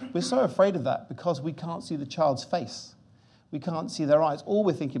headset. We're so afraid of that because we can't see the child's face. We can't see their eyes. All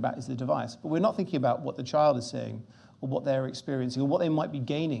we're thinking about is the device. But we're not thinking about what the child is seeing or what they're experiencing or what they might be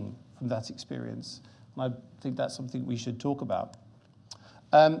gaining from that experience. And I think that's something we should talk about.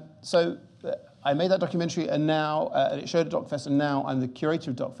 So I made that documentary, and now it showed at DocFest, and now I'm the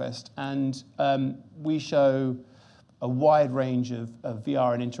curator of DocFest, and we show a wide range of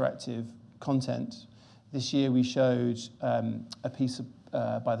VR and interactive content. This year we showed a piece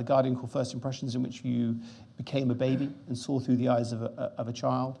by The Guardian called First Impressions, in which you became a baby and saw through the eyes of a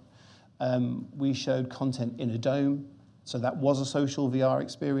child. We showed content in a dome, so that was a social VR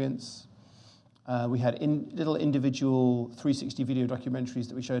experience. We had little individual 360 video documentaries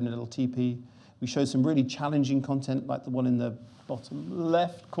that we showed in a little teepee. We showed some really challenging content, like the one in the bottom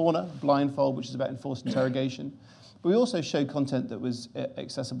left corner, Blindfold, which is about enforced interrogation. But we also showed content that was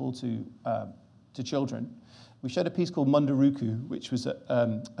accessible to children. We showed a piece called Munduruku, which was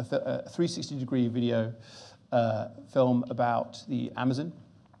a 360-degree video film about the Amazon.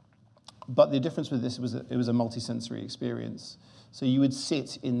 But the difference with this was that it was a multi-sensory experience. So you would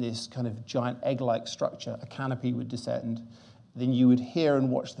sit in this kind of giant egg-like structure, a canopy would descend, then you would hear and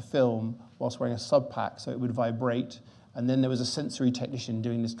watch the film whilst wearing a sub-pack, so it would vibrate, and then there was a sensory technician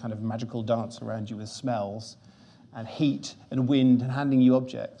doing this kind of magical dance around you with smells and heat and wind and handing you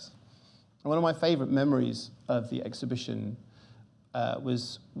objects. And one of my favorite memories of the exhibition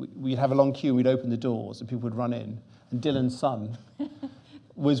was we'd have a long queue and we'd open the doors and people would run in, and Dylan's son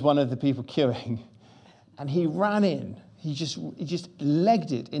was one of the people queuing, and he ran in. He just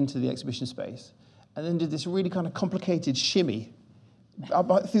legged it into the exhibition space and then did this really kind of complicated shimmy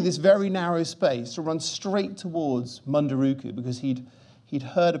through this very narrow space to run straight towards Munduruku because he'd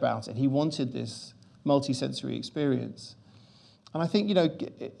heard about it. He wanted this multi-sensory experience. And I think, you know,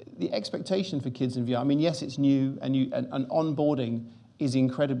 the expectation for kids in VR, I mean, yes, it's new and onboarding is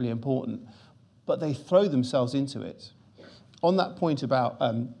incredibly important, but they throw themselves into it. On that point about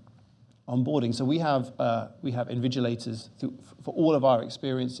onboarding, so we have invigilators for all of our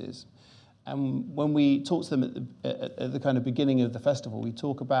experiences. And when we talk to them at the kind of beginning of the festival, we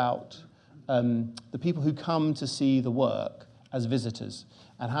talk about the people who come to see the work as visitors.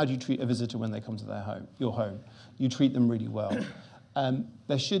 And how do you treat a visitor when they come to your home? You treat them really well.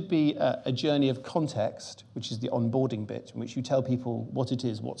 There should be a journey of context, which is the onboarding bit, in which you tell people what it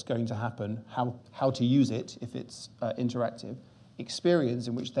is, what's going to happen, how to use it if it's interactive, experience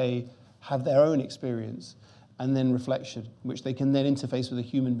in which they have their own experience, and then reflection, which they can then interface with a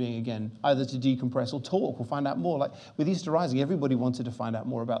human being again, either to decompress or talk or find out more. Like with Easter Rising, everybody wanted to find out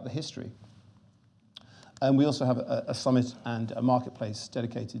more about the history. And we also have a summit and a marketplace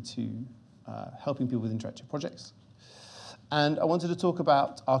dedicated to helping people with interactive projects. And I wanted to talk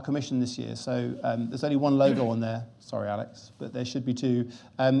about our commission this year. So there's only one logo on there. Sorry, Alex, but there should be two.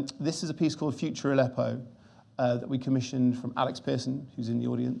 This is a piece called Future Aleppo that we commissioned from Alex Pearson, who's in the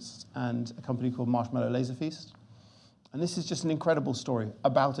audience, and a company called Marshmallow Laser Feast. And this is just an incredible story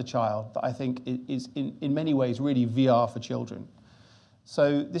about a child that I think is in many ways really VR for children.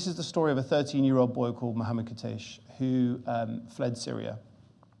 So this is the story of a 13-year-old boy called Mohammed Katesh who fled Syria.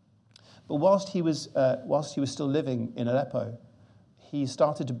 But whilst he was still living in Aleppo, he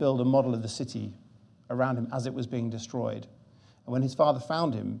started to build a model of the city around him as it was being destroyed. And when his father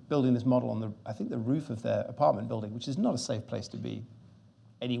found him building this model on I think the roof of their apartment building, which is not a safe place to be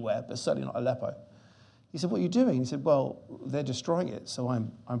anywhere, but certainly not Aleppo, he said, "What are you doing?" He said, "Well, they're destroying it, so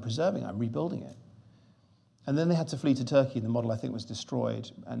I'm preserving it, I'm rebuilding it." And then they had to flee to Turkey, and the model, I think, was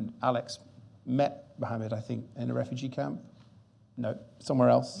destroyed. And Alex met Mohammed, I think, in a refugee camp. No, somewhere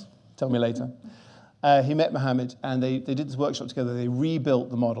else. Tell me later. He met Mohammed, and they did this workshop together. They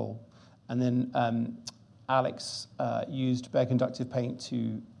rebuilt the model. And then Alex used Bare Conductive Paint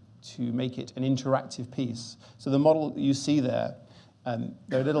to make it an interactive piece. So the model that you see there,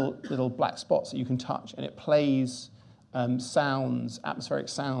 there are little black spots that you can touch, and it plays sounds, atmospheric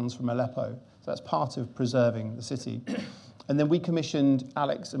sounds from Aleppo. So that's part of preserving the city. And then we commissioned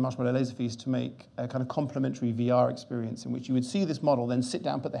Alex and Marshmallow Laser Feast to make a kind of complementary VR experience in which you would see this model, then sit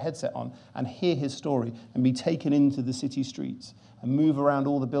down, put the headset on, and hear his story, and be taken into the city streets and move around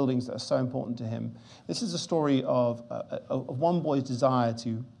all the buildings that are so important to him. This is a story of one boy's desire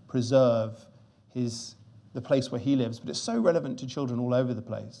to preserve the place where he lives, but it's so relevant to children all over the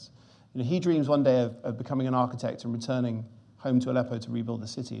place. You know, he dreams one day of becoming an architect and returning home to Aleppo to rebuild the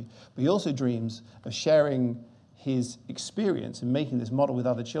city. But he also dreams of sharing his experience in making this model with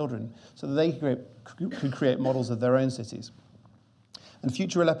other children so that they could create models of their own cities. And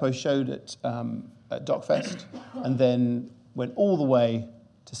Future Aleppo showed at DocFest and then went all the way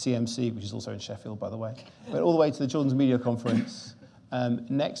to CMC, which is also in Sheffield, by the way. Went all the way to the Children's Media Conference.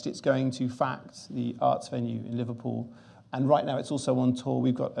 Next, it's going to FACT, the arts venue in Liverpool. And right now, it's also on tour.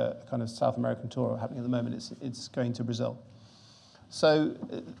 We've got a kind of South American tour happening at the moment. It's going to Brazil. So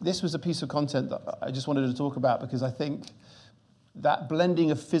this was a piece of content that I just wanted to talk about because I think that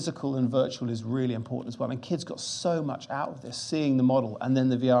blending of physical and virtual is really important as well. And kids got so much out of this, seeing the model and then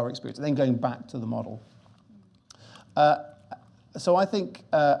the VR experience, and then going back to the model. So I think,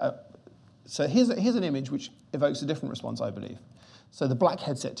 so here's an image which evokes a different response, I believe. So the black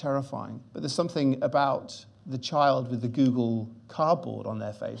headset, terrifying, but there's something about the child with the Google cardboard on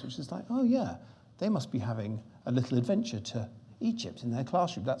their face, which is like, oh yeah, they must be having a little adventure to Egypt in their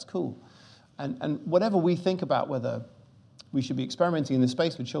classroom. That's cool. And whatever we think about whether we should be experimenting in this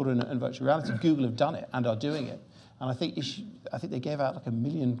space with children and virtual reality, Google have done it and are doing it. And I think they gave out like 1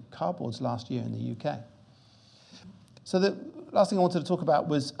 million cardboards last year in the UK. So the last thing I wanted to talk about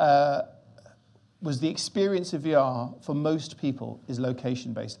was the experience of VR for most people is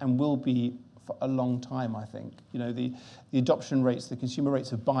location-based and will be for a long time, I think. You know, the adoption rates, the consumer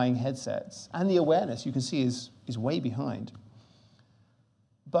rates of buying headsets, and the awareness you can see is way behind.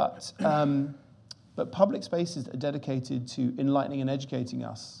 But public spaces that are dedicated to enlightening and educating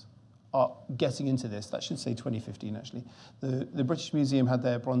us are getting into this. That should say 2015, actually. The British Museum had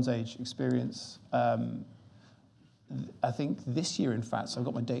their Bronze Age experience, I think this year, in fact, so I've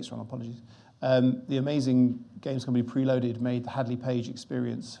got my dates wrong, apologies. The amazing games company Preloaded made the Hadley Page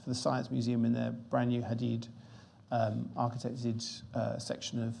experience for the Science Museum in their brand new Hadid architected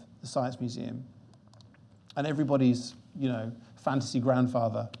section of the Science Museum. And everybody's, you know, fantasy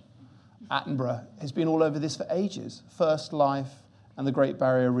grandfather, Attenborough, has been all over this for ages. First Life and the Great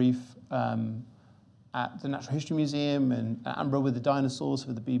Barrier Reef at the Natural History Museum, and Attenborough with the dinosaurs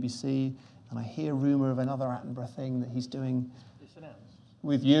for the BBC. And I hear rumour of another Attenborough thing that he's doing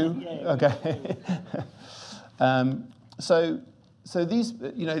with you. Yeah. Okay. So these,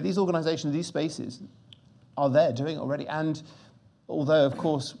 you know, these organisations, these spaces, are there doing it already. And although, of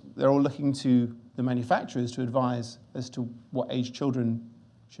course, they're all looking to the manufacturers to advise as to what age children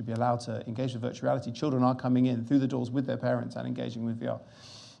should be allowed to engage with virtual reality, children are coming in through the doors with their parents and engaging with VR.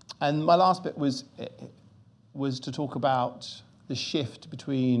 And my last bit was to talk about the shift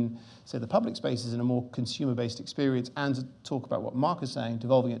between, say, the public spaces and a more consumer-based experience, and to talk about what Mark is saying,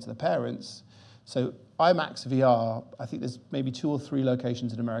 devolving it to the parents. So IMAX VR, I think there's maybe 2 or 3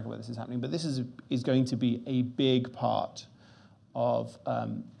 locations in America where this is happening, but this is going to be a big part of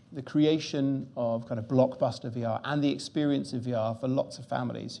the creation of kind of blockbuster VR and the experience of VR for lots of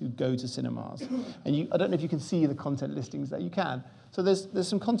families who go to cinemas. And I don't know if you can see the content listings there. You can. So there's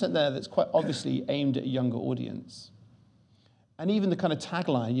some content there that's quite obviously aimed at a younger audience. And even the kind of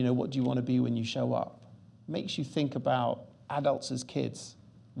tagline, you know, what do you want to be when you show up, makes you think about adults as kids,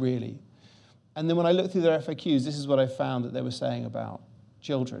 really. And then when I looked through their FAQs, this is what I found that they were saying about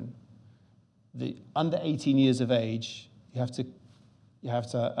children. The under 18 years of age, you have to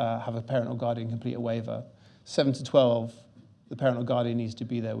have a parent or guardian complete a waiver. 7 to 12, the parent or guardian needs to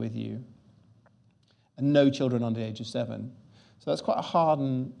be there with you. And no children under the age of 7. So that's quite a hard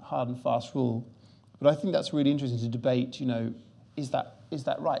and fast rule. But I think that's really interesting to debate, you know, is that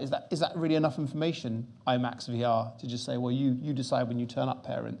right? Is that really enough information, IMAX VR, to just say, well, you decide when you turn up,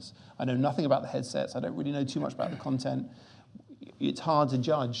 parents. I know nothing about the headsets. I don't really know too much about the content. It's hard to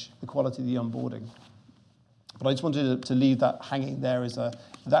judge the quality of the onboarding. But I just wanted to leave that hanging there as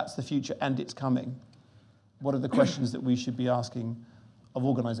that's the future and it's coming. What are the questions that we should be asking of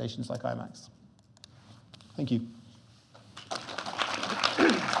organizations like IMAX? Thank you.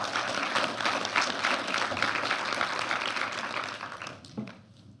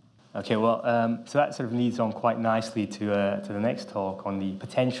 Okay, well, so that sort of leads on quite nicely to the next talk on the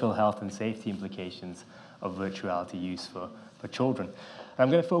potential health and safety implications of virtual reality use for children. And I'm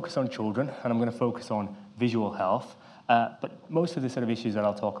going to focus on children, and I'm going to focus on visual health, but most of the sort of issues that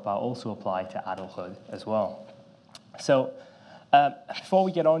I'll talk about also apply to adulthood as well. So before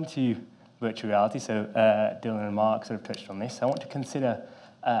we get on to virtual reality, so Dylan and Mark sort of touched on this, I want to consider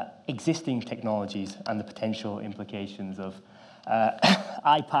existing technologies and the potential implications of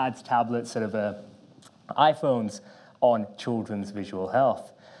iPads, tablets, sort of iPhones on children's visual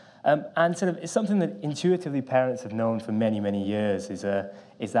health. And sort of it's something that intuitively parents have known for many, many years is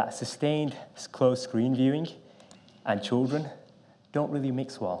that sustained close screen viewing and children don't really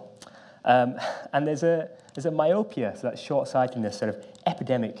mix well. And there's a myopia, so that's short-sightedness, sort of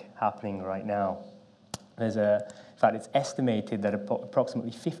epidemic happening right now. In fact, it's estimated that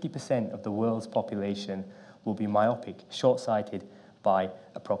approximately 50% of the world's population will be myopic, short-sighted by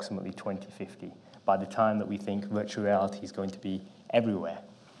approximately 2050, by the time that we think virtual reality is going to be everywhere.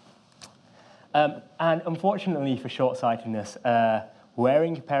 And unfortunately for short-sightedness,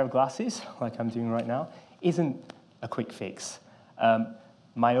 wearing a pair of glasses, like I'm doing right now, isn't a quick fix.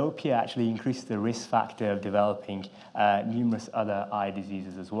 Myopia actually increases the risk factor of developing numerous other eye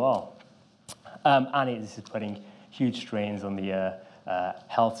diseases as well. And it is putting huge strains on the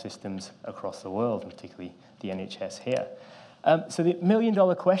health systems across the world, and particularly the NHS here. So the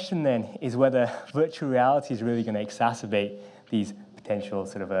million-dollar question then is whether virtual reality is really going to exacerbate these potential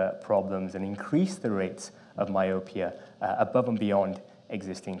sort of problems and increase the rates of myopia above and beyond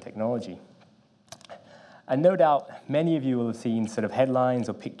existing technology. And no doubt many of you will have seen sort of headlines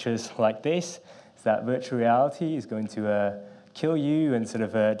or pictures like this, is that virtual reality is going to kill you and sort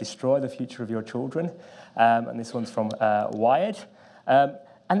of destroy the future of your children. And this one's from Wired.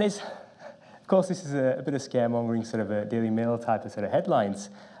 And there's, of course, this is a bit of scaremongering, sort of a Daily Mail type of sort of headlines.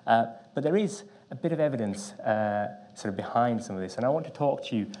 But there is a bit of evidence sort of behind some of this. And I want to talk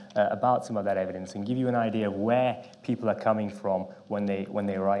to you about some of that evidence and give you an idea of where people are coming from when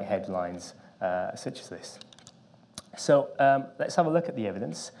they write headlines such as this. So let's have a look at the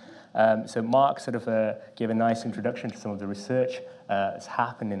evidence. So Mark sort of gave a nice introduction to some of the research that's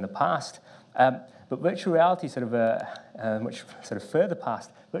happened in the past. But virtual reality sort of much sort of further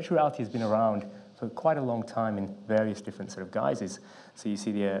past, virtual reality has been around for quite a long time in various different sort of guises. So you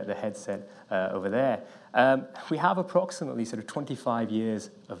see the headset over there. We have approximately sort of 25 years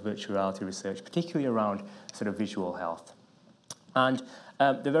of virtual reality research, particularly around sort of visual health. And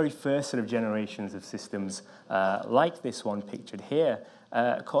the very first sort of generations of systems like this one pictured here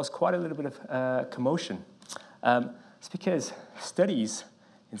caused quite a little bit of commotion. It's because studies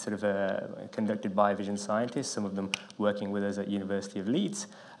in sort of conducted by vision scientists, some of them working with us at University of Leeds,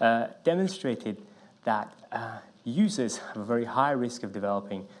 demonstrated that users have a very high risk of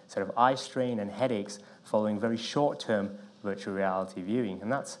developing sort of eye strain and headaches following very short-term virtual reality viewing,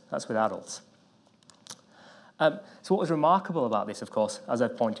 and that's with adults. So what was remarkable about this, of course, as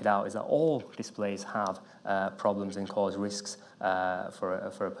I've pointed out, is that all displays have problems and cause risks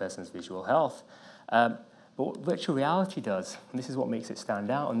for a person's visual health. But what virtual reality does, and this is what makes it stand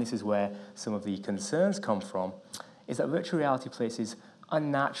out, and this is where some of the concerns come from, is that virtual reality places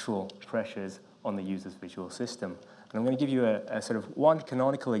unnatural pressures on the user's visual system. And I'm going to give you a sort of one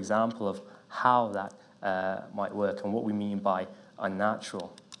canonical example of how that might work and what we mean by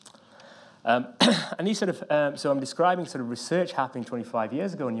unnatural. And these sort of, so I'm describing sort of research happening 25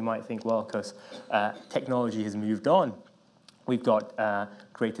 years ago, and you might think, well, because technology has moved on, we've got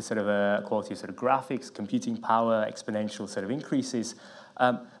greater sort of quality of sort of graphics, computing power, exponential sort of increases.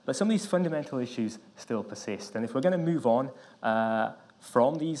 But some of these fundamental issues still persist. And if we're going to move on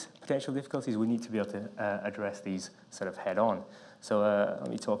from these potential difficulties, we need to be able to address these sort of head on. So let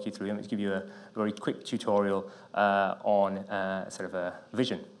me talk you through, let me give you a very quick tutorial on sort of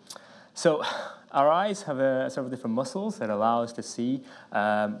vision. So our eyes have several different muscles that allow us to see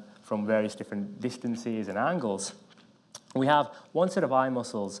from various different distances and angles. We have one set of eye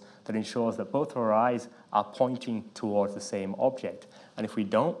muscles that ensures that both of our eyes are pointing towards the same object. And if we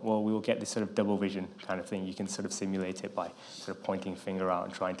don't, well, we will get this sort of double vision kind of thing. You can sort of simulate it by sort of pointing a finger out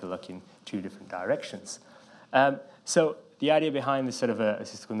and trying to look in two different directions. So the idea behind this sort of a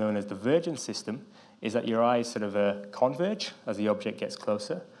system known as the Vergence system is that your eyes sort of converge as the object gets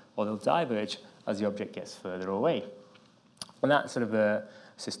closer, or they'll diverge as the object gets further away. And that sort of a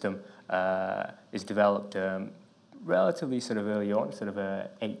system is developed relatively sort of early on, sort of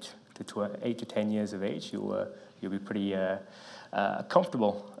 8 to 10 years of age. You'll be pretty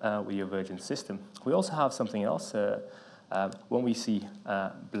comfortable with your Vergence system. We also have something else. When we see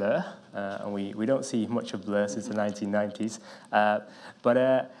blur, and we don't see much of blur since the 1990s,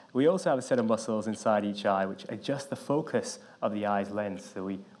 but we also have a set of muscles inside each eye which adjust the focus of the eye's lens. So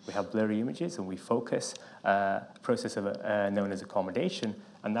we have blurry images and we focus, a process of known as accommodation,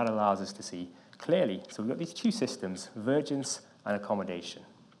 and that allows us to see clearly. So we've got these two systems, Vergence and accommodation.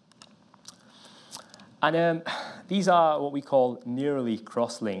 And these are what we call neurally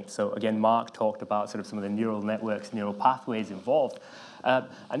cross-linked. So again, Mark talked about sort of some of the neural networks, neural pathways involved. And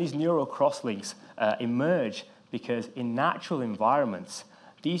these neural cross-links emerge because in natural environments,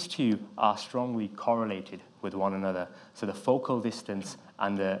 these two are strongly correlated with one another. So the focal distance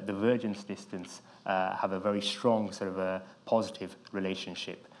and the Vergence distance have a very strong sort of a positive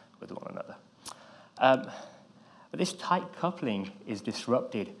relationship with one another. But this tight coupling is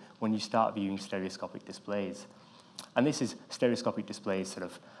disrupted when you start viewing stereoscopic displays. And this is stereoscopic displays sort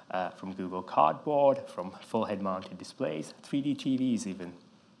of from Google Cardboard, from full head-mounted displays, 3D TVs even.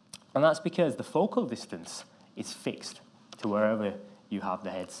 And that's because the focal distance is fixed to wherever you have the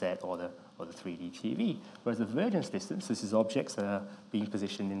headset or the 3D TV, whereas the Vergence distance, this is objects that are being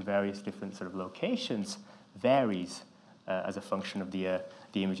positioned in various different sort of locations, varies as a function of the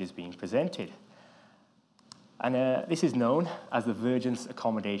images being presented. And this is known as the Vergence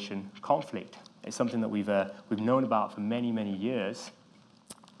accommodation conflict. It's something that we've known about for many, many years.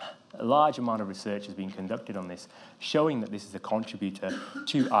 A large amount of research has been conducted on this, showing that this is a contributor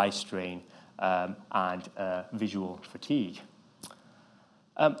to eye strain and visual fatigue.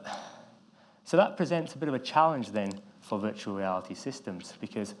 So that presents a bit of a challenge then for virtual reality systems,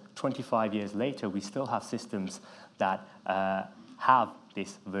 because 25 years later, we still have systems that have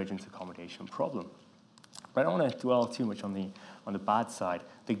this Vergence accommodation problem. But I don't want to dwell too much on the bad side.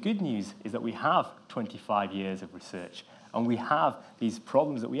 The good news is that we have 25 years of research, and we have these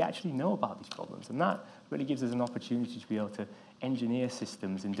problems that we actually know about these problems. And that really gives us an opportunity to be able to engineer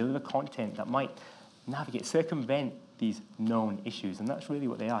systems and deliver content that might circumvent these known issues. And that's really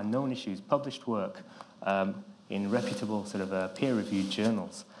what they are, known issues, published work in reputable sort of peer-reviewed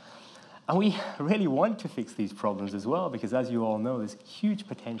journals. And we really want to fix these problems as well, because as you all know, there's huge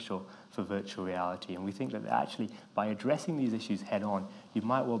potential for virtual reality. And we think that actually, by addressing these issues head on, you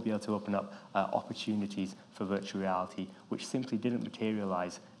might well be able to open up opportunities for virtual reality, which simply didn't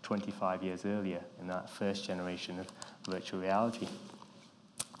materialize 25 years earlier in that first generation of virtual reality.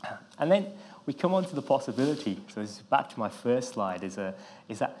 And then we come on to the possibility, so this is back to my first slide, is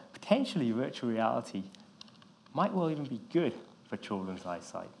that potentially virtual reality might well even be good for children's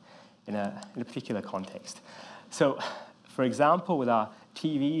eyesight in a particular context. So, for example, with our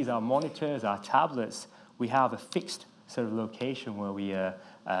TVs, our monitors, our tablets, we have a fixed sort of location where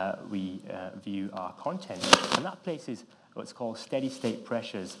we view our content. And that places what's called steady-state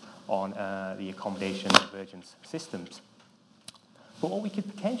pressures on the accommodation and convergence systems. But what we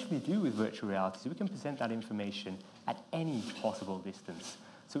could potentially do with virtual reality is we can present that information at any possible distance.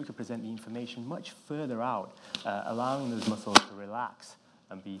 So we could present the information much further out, allowing those muscles to relax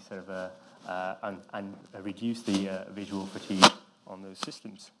and be sort of and reduce the visual fatigue on those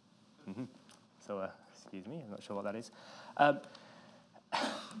systems. So, excuse me, I'm not sure what that is.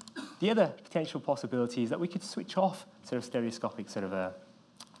 The other potential possibility is that we could switch off sort of stereoscopic sort of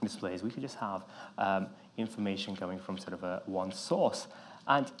displays. We could just have information coming from sort of one source.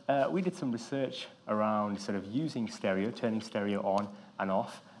 And we did some research around sort of using stereo, turning stereo on and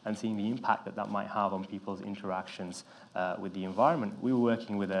off, and seeing the impact that that might have on people's interactions with the environment. We were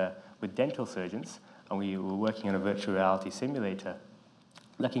working with dental surgeons, and we were working on a virtual reality simulator,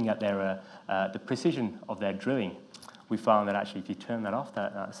 looking at the precision of their drilling. We found that actually if you turn that off,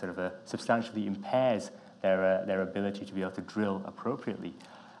 that sort of substantially impairs their ability to be able to drill appropriately.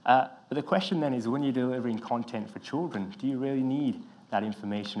 But the question then is, when you're delivering content for children, do you really need that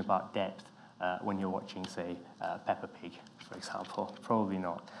information about depth when you're watching, say, Peppa Pig, for example? Probably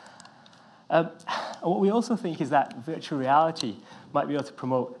not. What we also think is that virtual reality might be able to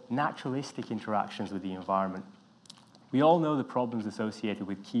promote naturalistic interactions with the environment. We all know the problems associated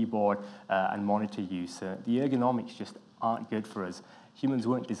with keyboard and monitor use. The ergonomics just aren't good for us. Humans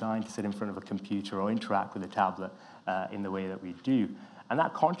weren't designed to sit in front of a computer or interact with a tablet in the way that we do. And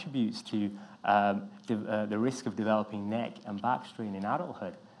that contributes to the risk of developing neck and back strain in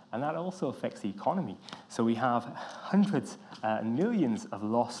adulthood. And that also affects the economy. So we have hundreds and millions of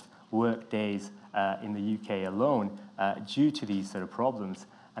lost work days in the UK alone due to these sort of problems.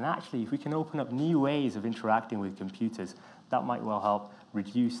 And actually, if we can open up new ways of interacting with computers, that might well help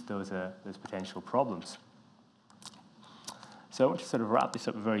reduce those potential problems. So I want to sort of wrap this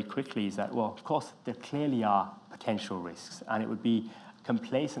up very quickly, is that, well, of course, there clearly are potential risks, and it would be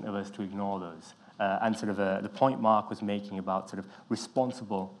complacent of us to ignore those. And sort of the point Mark was making about sort of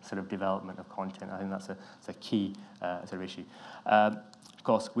responsible sort of development of content, I think that's a key sort of issue. Of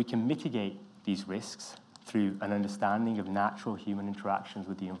course, we can mitigate these risks through an understanding of natural human interactions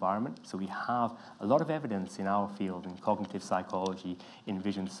with the environment. So we have a lot of evidence in our field, in cognitive psychology, in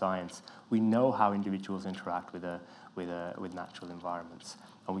vision science. We know how individuals interact with natural environments,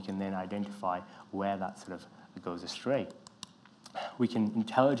 and we can then identify where that sort of goes astray. We can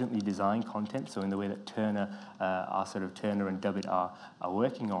intelligently design content, so in the way that Turner and Dubbit are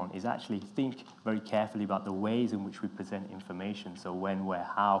working on, is actually think very carefully about the ways in which we present information. So when, where,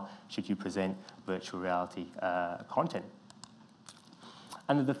 how should you present virtual reality content?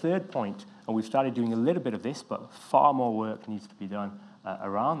 And then the third point, and we've started doing a little bit of this, but far more work needs to be done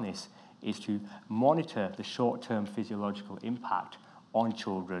around this, is to monitor the short-term physiological impact on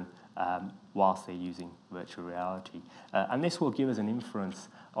children whilst they're using virtual reality. And this will give us an inference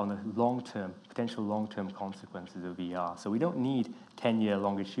on the potential long-term consequences of VR. So we don't need 10-year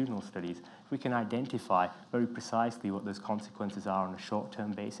longitudinal studies. If we can identify very precisely what those consequences are on a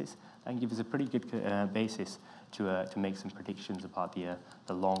short-term basis, that can give us a pretty good basis to make some predictions about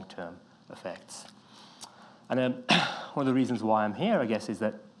the long-term effects. And one of the reasons why I'm here, I guess, is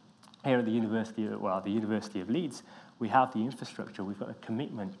that here at the University of Leeds, we have the infrastructure, we've got a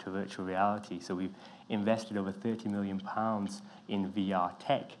commitment to virtual reality. So we've invested over £30 million in VR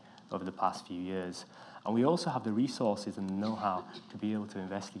tech over the past few years. And we also have the resources and the know-how to be able to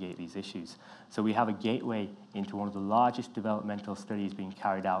investigate these issues. So we have a gateway into one of the largest developmental studies being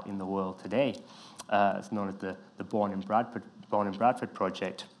carried out in the world today. It's known as the Born in Bradford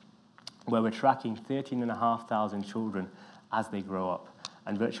project, where we're tracking 13,500 children as they grow up.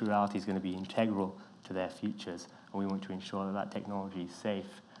 And virtual reality is going to be integral to their futures, and we want to ensure that that technology is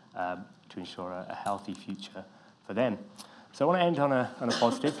safe to ensure a healthy future for them. So I want to end on a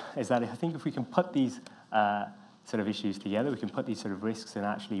positive, is that I think if we can put these sort of issues together, we can put these sort of risks and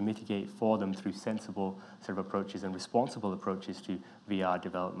actually mitigate for them through sensible sort of approaches and responsible approaches to VR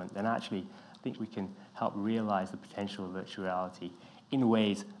development, then actually I think we can help realize the potential of virtual reality in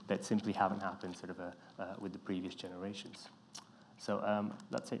ways that simply haven't happened sort of with the previous generations. So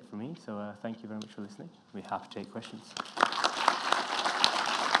that's it for me. So thank you very much for listening. We're happy to take questions.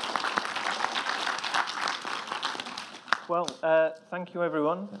 Well, thank you,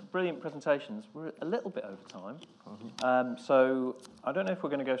 everyone. Brilliant presentations. We're a little bit over time. So I don't know if we're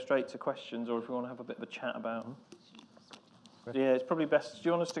going to go straight to questions or if we want to have a bit of a chat about... Yeah, it's probably best. Do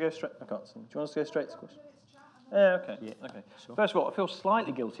you want us to go straight... I can't see. Do you want us to go straight to questions? Yeah, okay. Yeah, okay. Sure. First of all, I feel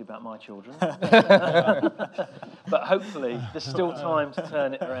slightly guilty about my children. But hopefully there's still time to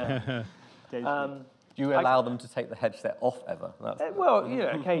turn it around. Do you allow them to take the headset off ever? Well,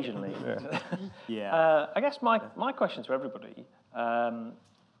 yeah, occasionally. Yeah. I guess my question to everybody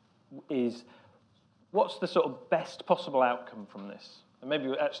is, what's the sort of best possible outcome from this? And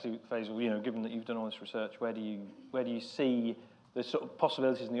maybe actually, Faisal, given that you've done all this research, where do you see the sort of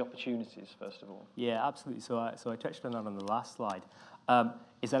possibilities and the opportunities, first of all? Yeah, absolutely. So I touched on that on the last slide.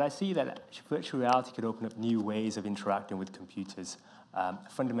 Is that I see that virtual reality could open up new ways of interacting with computers,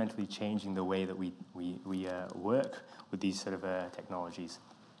 fundamentally changing the way that we work with these sort of technologies.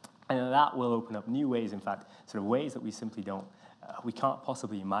 And that will open up new ways, in fact, sort of ways that we simply we can't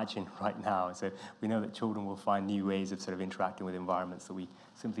possibly imagine right now. So we know that children will find new ways of sort of interacting with environments that we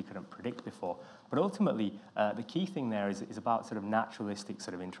simply couldn't predict before. But ultimately, the key thing there is about sort of naturalistic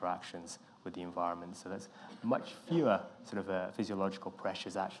sort of interactions with the environment. So there's much fewer sort of physiological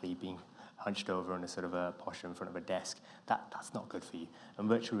pressures actually being hunched over in a sort of a posture in front of a desk. That's not good for you. And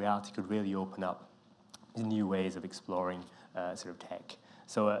virtual reality could really open up new ways of exploring sort of tech.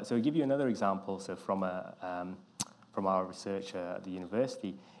 So I'll give you another example. So from our research at the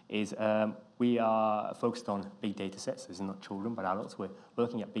university is we are focused on big data sets. These are not children, but adults. We're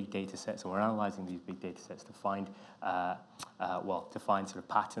looking at big data sets, and we're analyzing these big data sets to find, sort of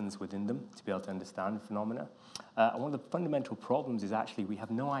patterns within them to be able to understand phenomena. And one of the fundamental problems is actually we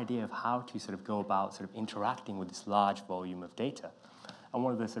have no idea of how to sort of go about sort of interacting with this large volume of data. And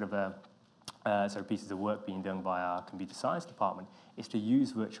one of the sort of pieces of work being done by our computer science department is to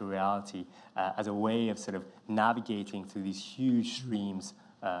use virtual reality as a way of sort of navigating through these huge streams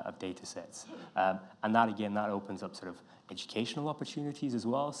of data sets. And that, again, that opens up sort of educational opportunities as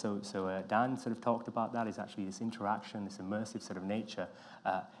well. So Dan sort of talked about that, is actually this interaction, this immersive sort of nature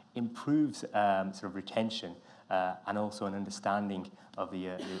improves sort of retention and also an understanding of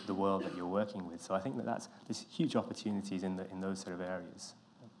the world that you're working with. So I think there's huge opportunities in those sort of areas.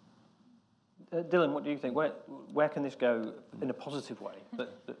 Dylan, what do you think? Where can this go in a positive way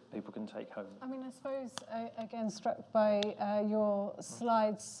that people can take home? I mean, I suppose, again, struck by your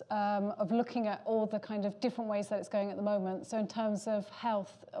slides of looking at all the kind of different ways that it's going at the moment. So in terms of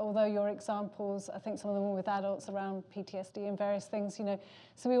health, although your examples, I think some of them were with adults around PTSD and various things,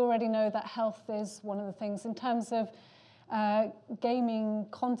 so we already know that health is one of the things. In terms of gaming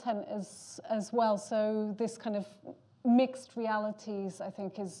content as well, so this kind of mixed realities, I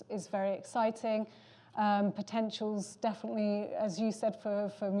think, is very exciting. Potentials definitely, as you said,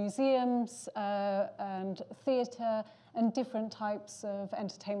 for museums and theatre and different types of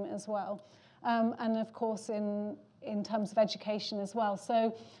entertainment as well. And of course, in terms of education as well.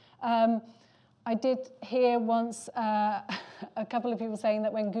 So I did hear once a couple of people saying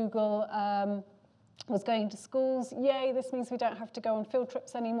that when Google was going to schools, yay, this means we don't have to go on field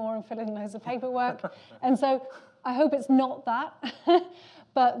trips anymore and fill in loads of paperwork. And so I hope it's not that,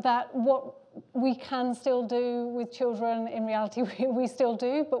 but that what we can still do with children in reality, we still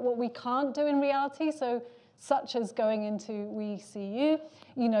do, but what we can't do in reality, so such as going into We See You,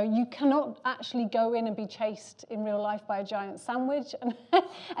 you cannot actually go in and be chased in real life by a giant sandwich. And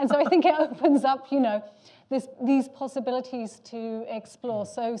so I think it opens up, these possibilities to explore.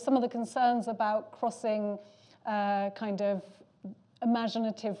 So some of the concerns about crossing kind of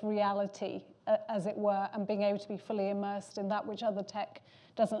imaginative reality, as it were, and being able to be fully immersed in that which other tech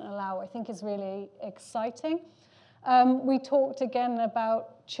doesn't allow, I think is really exciting. We talked again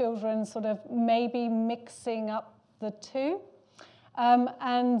about children sort of maybe mixing up the two.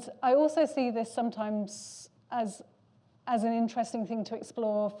 And I also see this sometimes as an interesting thing to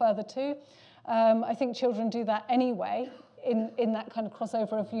explore further too. I think children do that anyway, in that kind of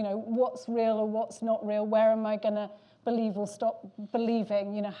crossover of, what's real or what's not real, where am I going to believe or stop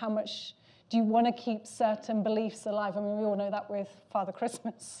believing, how much Do you want to keep certain beliefs alive? I mean, we all know that with Father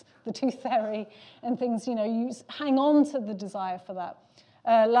Christmas, the Tooth Fairy, and things, you hang on to the desire for that.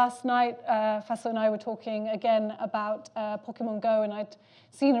 Last night, Faso and I were talking again about Pokemon Go, and I'd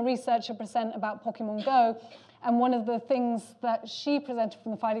seen a researcher present about Pokemon Go, and one of the things that she presented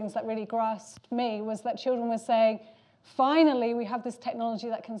from the findings that really grasped me was that children were saying, finally, we have this technology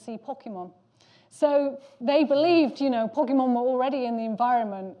that can see Pokemon. So they believed, Pokemon were already in the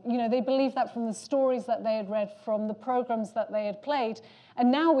environment. They believed that from the stories that they had read, from the programs that they had played,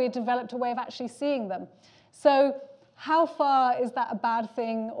 and now we had developed a way of actually seeing them. So how far is that a bad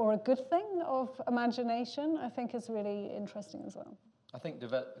thing or a good thing of imagination? I think is really interesting as well. I think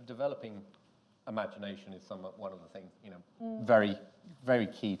developing imagination is one of the things, very, very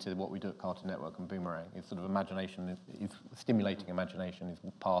key to what we do at Cartoon Network and Boomerang. Is sort of imagination, is stimulating imagination is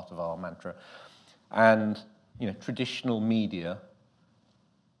part of our mantra. And, traditional media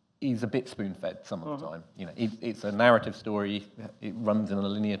is a bit spoon-fed some of the time. It's a narrative story, it runs in a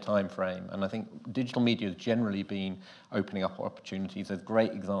linear time frame, and I think digital media has generally been opening up opportunities. There's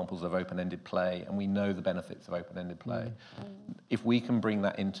great examples of open-ended play, and we know the benefits of open-ended play. If we can bring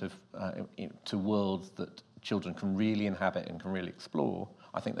that into worlds that children can really inhabit and can really explore,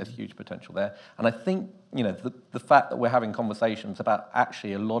 I think there's huge potential there. And I think, the fact that we're having conversations about,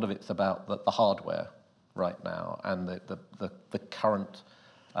 actually a lot of it's about the hardware right now, and the current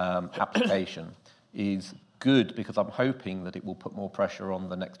application is good, because I'm hoping that it will put more pressure on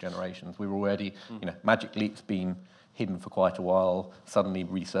the next generations. We were already, Magic Leap's been hidden for quite a while, suddenly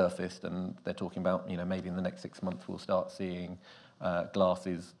resurfaced, and they're talking about, maybe in the next 6 months we'll start seeing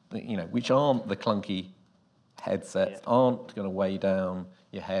glasses, which aren't the clunky headsets, aren't going to weigh down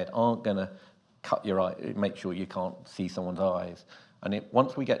your head, aren't going to cut your eye, make sure you can't see someone's eyes. And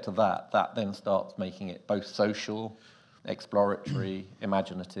once we get to that then starts making it both social, exploratory,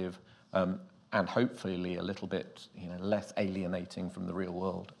 imaginative, and hopefully a little bit less alienating from the real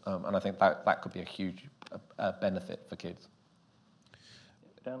world. And I think that could be a huge benefit for kids.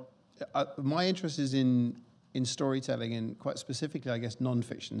 Dan? My interest is in storytelling, and quite specifically, I guess,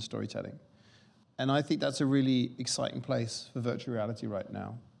 non-fiction storytelling. And I think that's a really exciting place for virtual reality right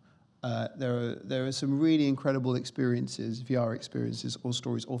now. There are some really incredible experiences, VR experiences, or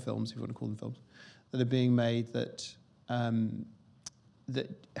stories, or films, if you want to call them films, that are being made that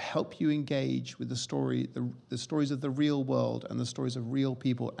help you engage with the stories of the real world and the stories of real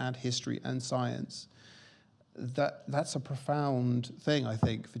people and history and science. That's a profound thing, I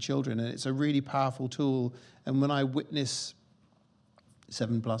think, for children, and it's a really powerful tool. And when I witness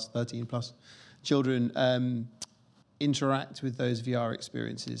 7+, 13+ children interact with those VR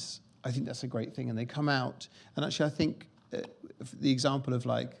experiences, I think that's a great thing. And they come out, and actually I think the example of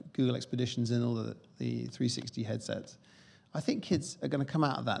like Google Expeditions and all the 360 headsets, I think kids are going to come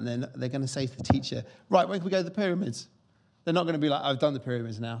out of that, and then they're going to say to the teacher, right, when can we go to the pyramids? They're not going to be like, I've done the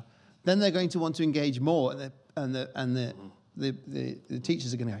pyramids now. Then they're going to want to engage more, and the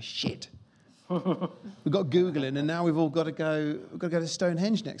teachers are going to go, shit. We've got Googling, and now we've got to go to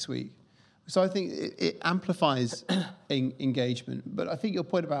Stonehenge next week. So I think it amplifies engagement. But I think your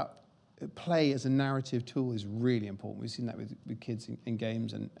point about play as a narrative tool is really important. We've seen that with kids in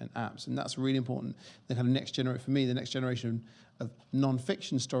games and apps, and that's really important. The kind of the next generation of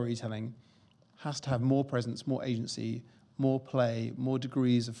non-fiction storytelling has to have more presence, more agency, more play, more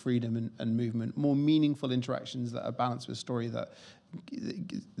degrees of freedom and movement, more meaningful interactions that are balanced with story that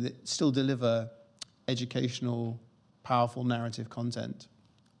still deliver educational, powerful narrative content.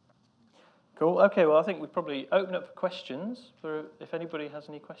 Cool. Okay, well, I think we probably open up for questions, if anybody has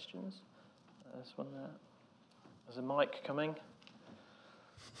any questions. There's one there. There's a mic coming.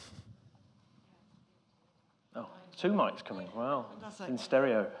 Oh, 2 mics coming. Wow. Fantastic. In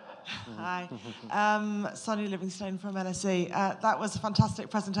stereo. Hi. Sonia Livingstone from LSE. That was a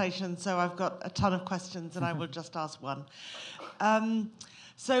fantastic presentation, so I've got a ton of questions, and I will just ask one.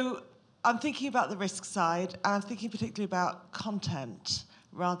 So I'm thinking about the risk side, and I'm thinking particularly about content,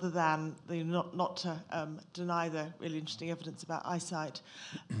 rather than not to deny the really interesting evidence about eyesight.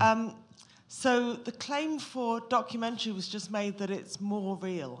 So the claim for documentary was just made that it's more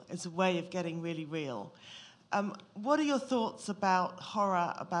real. It's a way of getting really real. What are your thoughts about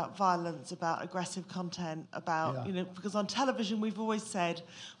horror, about violence, about aggressive content, about, because on television we've always said,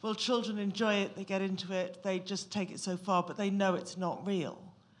 well, children enjoy it, they get into it, they just take it so far, but they know it's not real.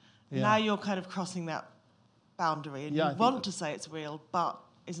 Yeah. Now you're kind of crossing that boundary, and you want to say it's real, but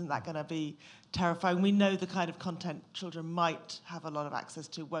isn't that going to be terrifying? We know the kind of content children might have a lot of access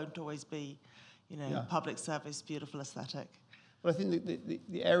to won't always be, public service, beautiful aesthetic. Well, I think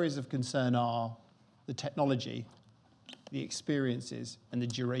the areas of concern are the technology, the experiences, and the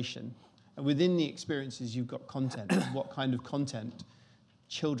duration. And within the experiences, you've got content. What kind of content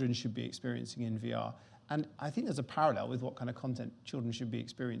children should be experiencing in VR? And I think there's a parallel with what kind of content children should be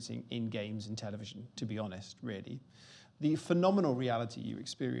experiencing in games and television, to be honest, really. The phenomenal reality you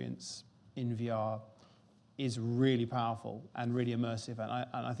experience in VR is really powerful and really immersive.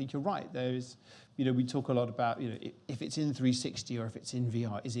 And I think you're right. There is, we talk a lot about, if it's in 360 or if it's in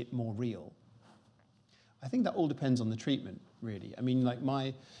VR, is it more real? I think that all depends on the treatment, really. I mean, like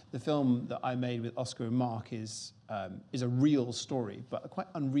the film that I made with Oscar and Mark is a real story, but a quite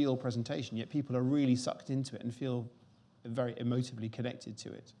unreal presentation, yet people are really sucked into it and feel very emotively connected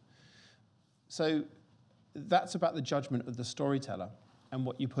to it. So that's about the judgment of the storyteller and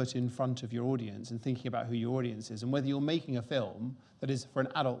what you put in front of your audience and thinking about who your audience is and whether you're making a film that is for an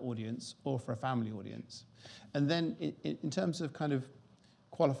adult audience or for a family audience. And then in terms of kind of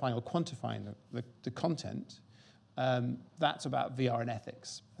qualifying or quantifying the content, that's about VR and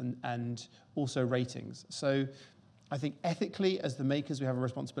ethics and also ratings. So I think ethically, as the makers, we have a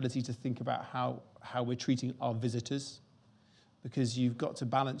responsibility to think about how we're treating our visitors, because you've got to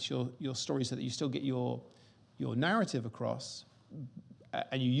balance your story so that you still get your narrative across,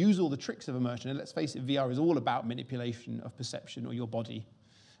 and you use all the tricks of immersion. And let's face it, VR is all about manipulation of perception or your body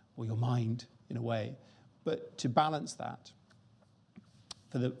or your mind in a way. But to balance that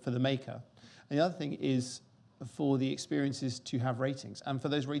for the maker. And the other thing is for the experiences to have ratings, and for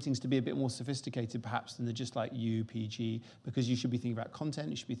those ratings to be a bit more sophisticated perhaps than the just like PG, because you should be thinking about content,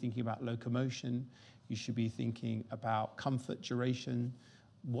 you should be thinking about locomotion, you should be thinking about comfort, duration,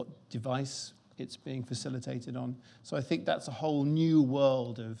 what device it's being facilitated on. So I think that's a whole new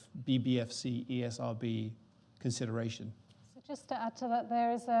world of BBFC, ESRB consideration. So just to add to that,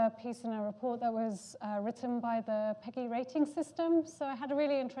 there is a piece in a report that was written by the PEGI rating system. So I had a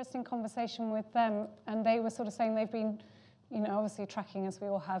really interesting conversation with them, and they were sort of saying they've been, obviously tracking, as we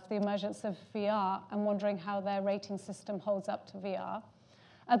all have, the emergence of VR and wondering how their rating system holds up to VR.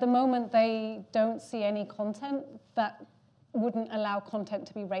 At the moment, they don't see any content that wouldn't allow content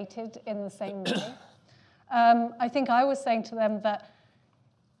to be rated in the same way. I think I was saying to them that,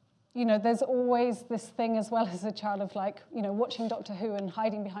 there's always this thing as well as a child of watching Doctor Who and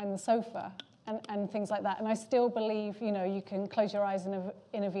hiding behind the sofa and things like that. And I still believe, you can close your eyes in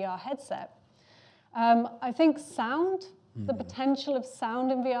a VR headset. I think sound, the potential of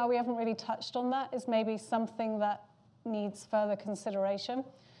sound in VR, we haven't really touched on that, is maybe something that needs further consideration.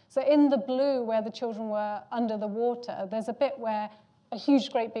 So in The Blue, where the children were under the water, there's a bit where a huge,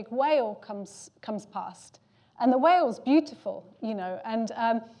 great big whale comes past. And the whale's beautiful,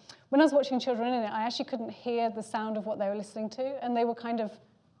 And when I was watching children in it, I actually couldn't hear the sound of what they were listening to, and they were kind of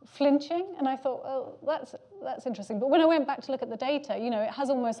flinching. And I thought, oh, that's interesting. But when I went back to look at the data, it has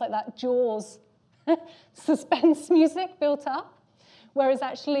almost like that Jaws suspense music built up. Whereas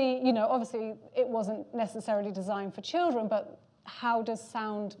actually, obviously it wasn't necessarily designed for children, but how does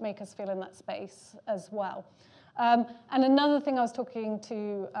sound make us feel in that space as well? And another thing I was talking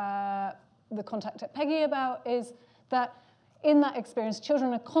to the contact at PEGI about is that in that experience,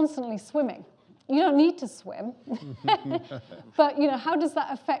 children are constantly swimming. You don't need to swim, but how does that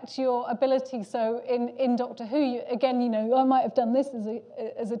affect your ability? So in Doctor Who, again, I might have done this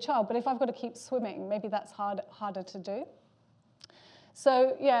as a child, but if I've got to keep swimming, maybe that's harder to do.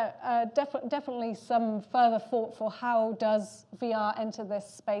 So yeah, definitely some further thought for how does VR enter this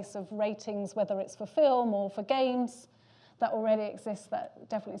space of ratings, whether it's for film or for games that already exist, that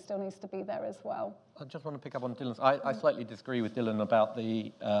definitely still needs to be there as well. I just want to pick up on Dylan's. I slightly disagree with Dylan about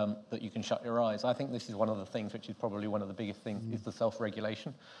the that you can shut your eyes. I think this is one of the things which is probably one of the biggest things is the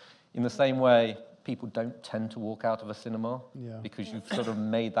self-regulation. In the same way, people don't tend to walk out of a cinema because you've sort of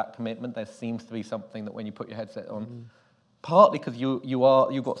made that commitment. There seems to be something that when you put your headset on, partly because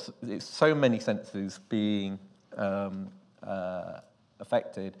you've got so many senses being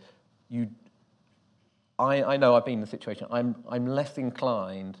affected. I know I've been in the situation. I'm less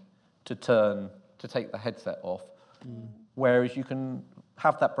inclined to take the headset off, whereas you can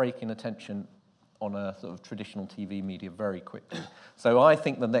have that break in attention on a sort of traditional TV media very quickly. So I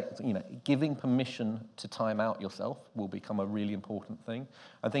think the next, giving permission to time out yourself will become a really important thing.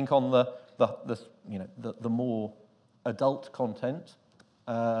 I think on the more adult content,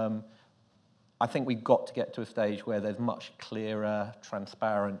 I think we've got to get to a stage where there's much clearer,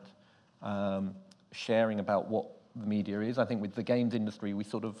 transparent sharing about what the media is. I think with the games industry, we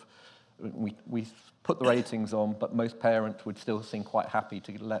put the ratings on, but most parents would still seem quite happy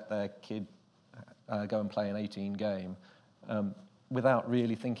to let their kid go and play an 18 game without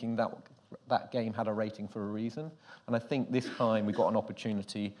really thinking that game had a rating for a reason. And I think this time we've got an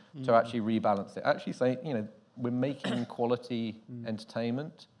opportunity to actually rebalance it. Actually say, we're making quality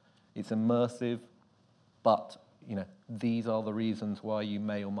entertainment. It's immersive, but these are the reasons why you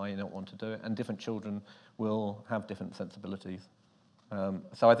may or may not want to do it, and different children will have different sensibilities.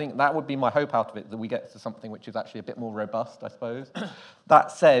 So I think that would be my hope out of it, that we get to something which is actually a bit more robust, I suppose.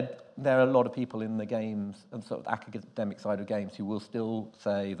 That said, there are a lot of people in the games and sort of academic side of games who will still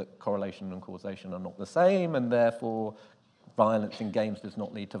say that correlation and causation are not the same, and therefore violence in games does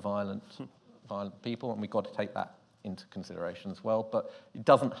not lead to violent people, and we've got to take that into consideration as well. But it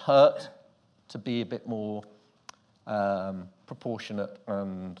doesn't hurt to be a bit more proportionate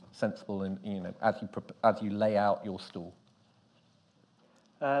and sensible in, as you lay out your stall.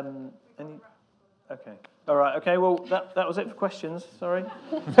 Okay. All right. Okay. Well, that was it for questions. Sorry.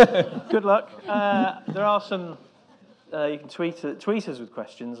 Good luck. There are some. You can tweet us with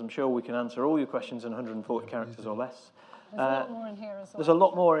questions. I'm sure we can answer all your questions in 140 characters or less. There's a lot more in here as well. There's a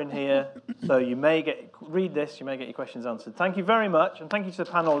lot more in here, so you may read this. You may get your questions answered. Thank you very much, and thank you to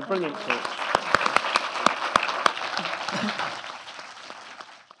the panel. Brilliant talk.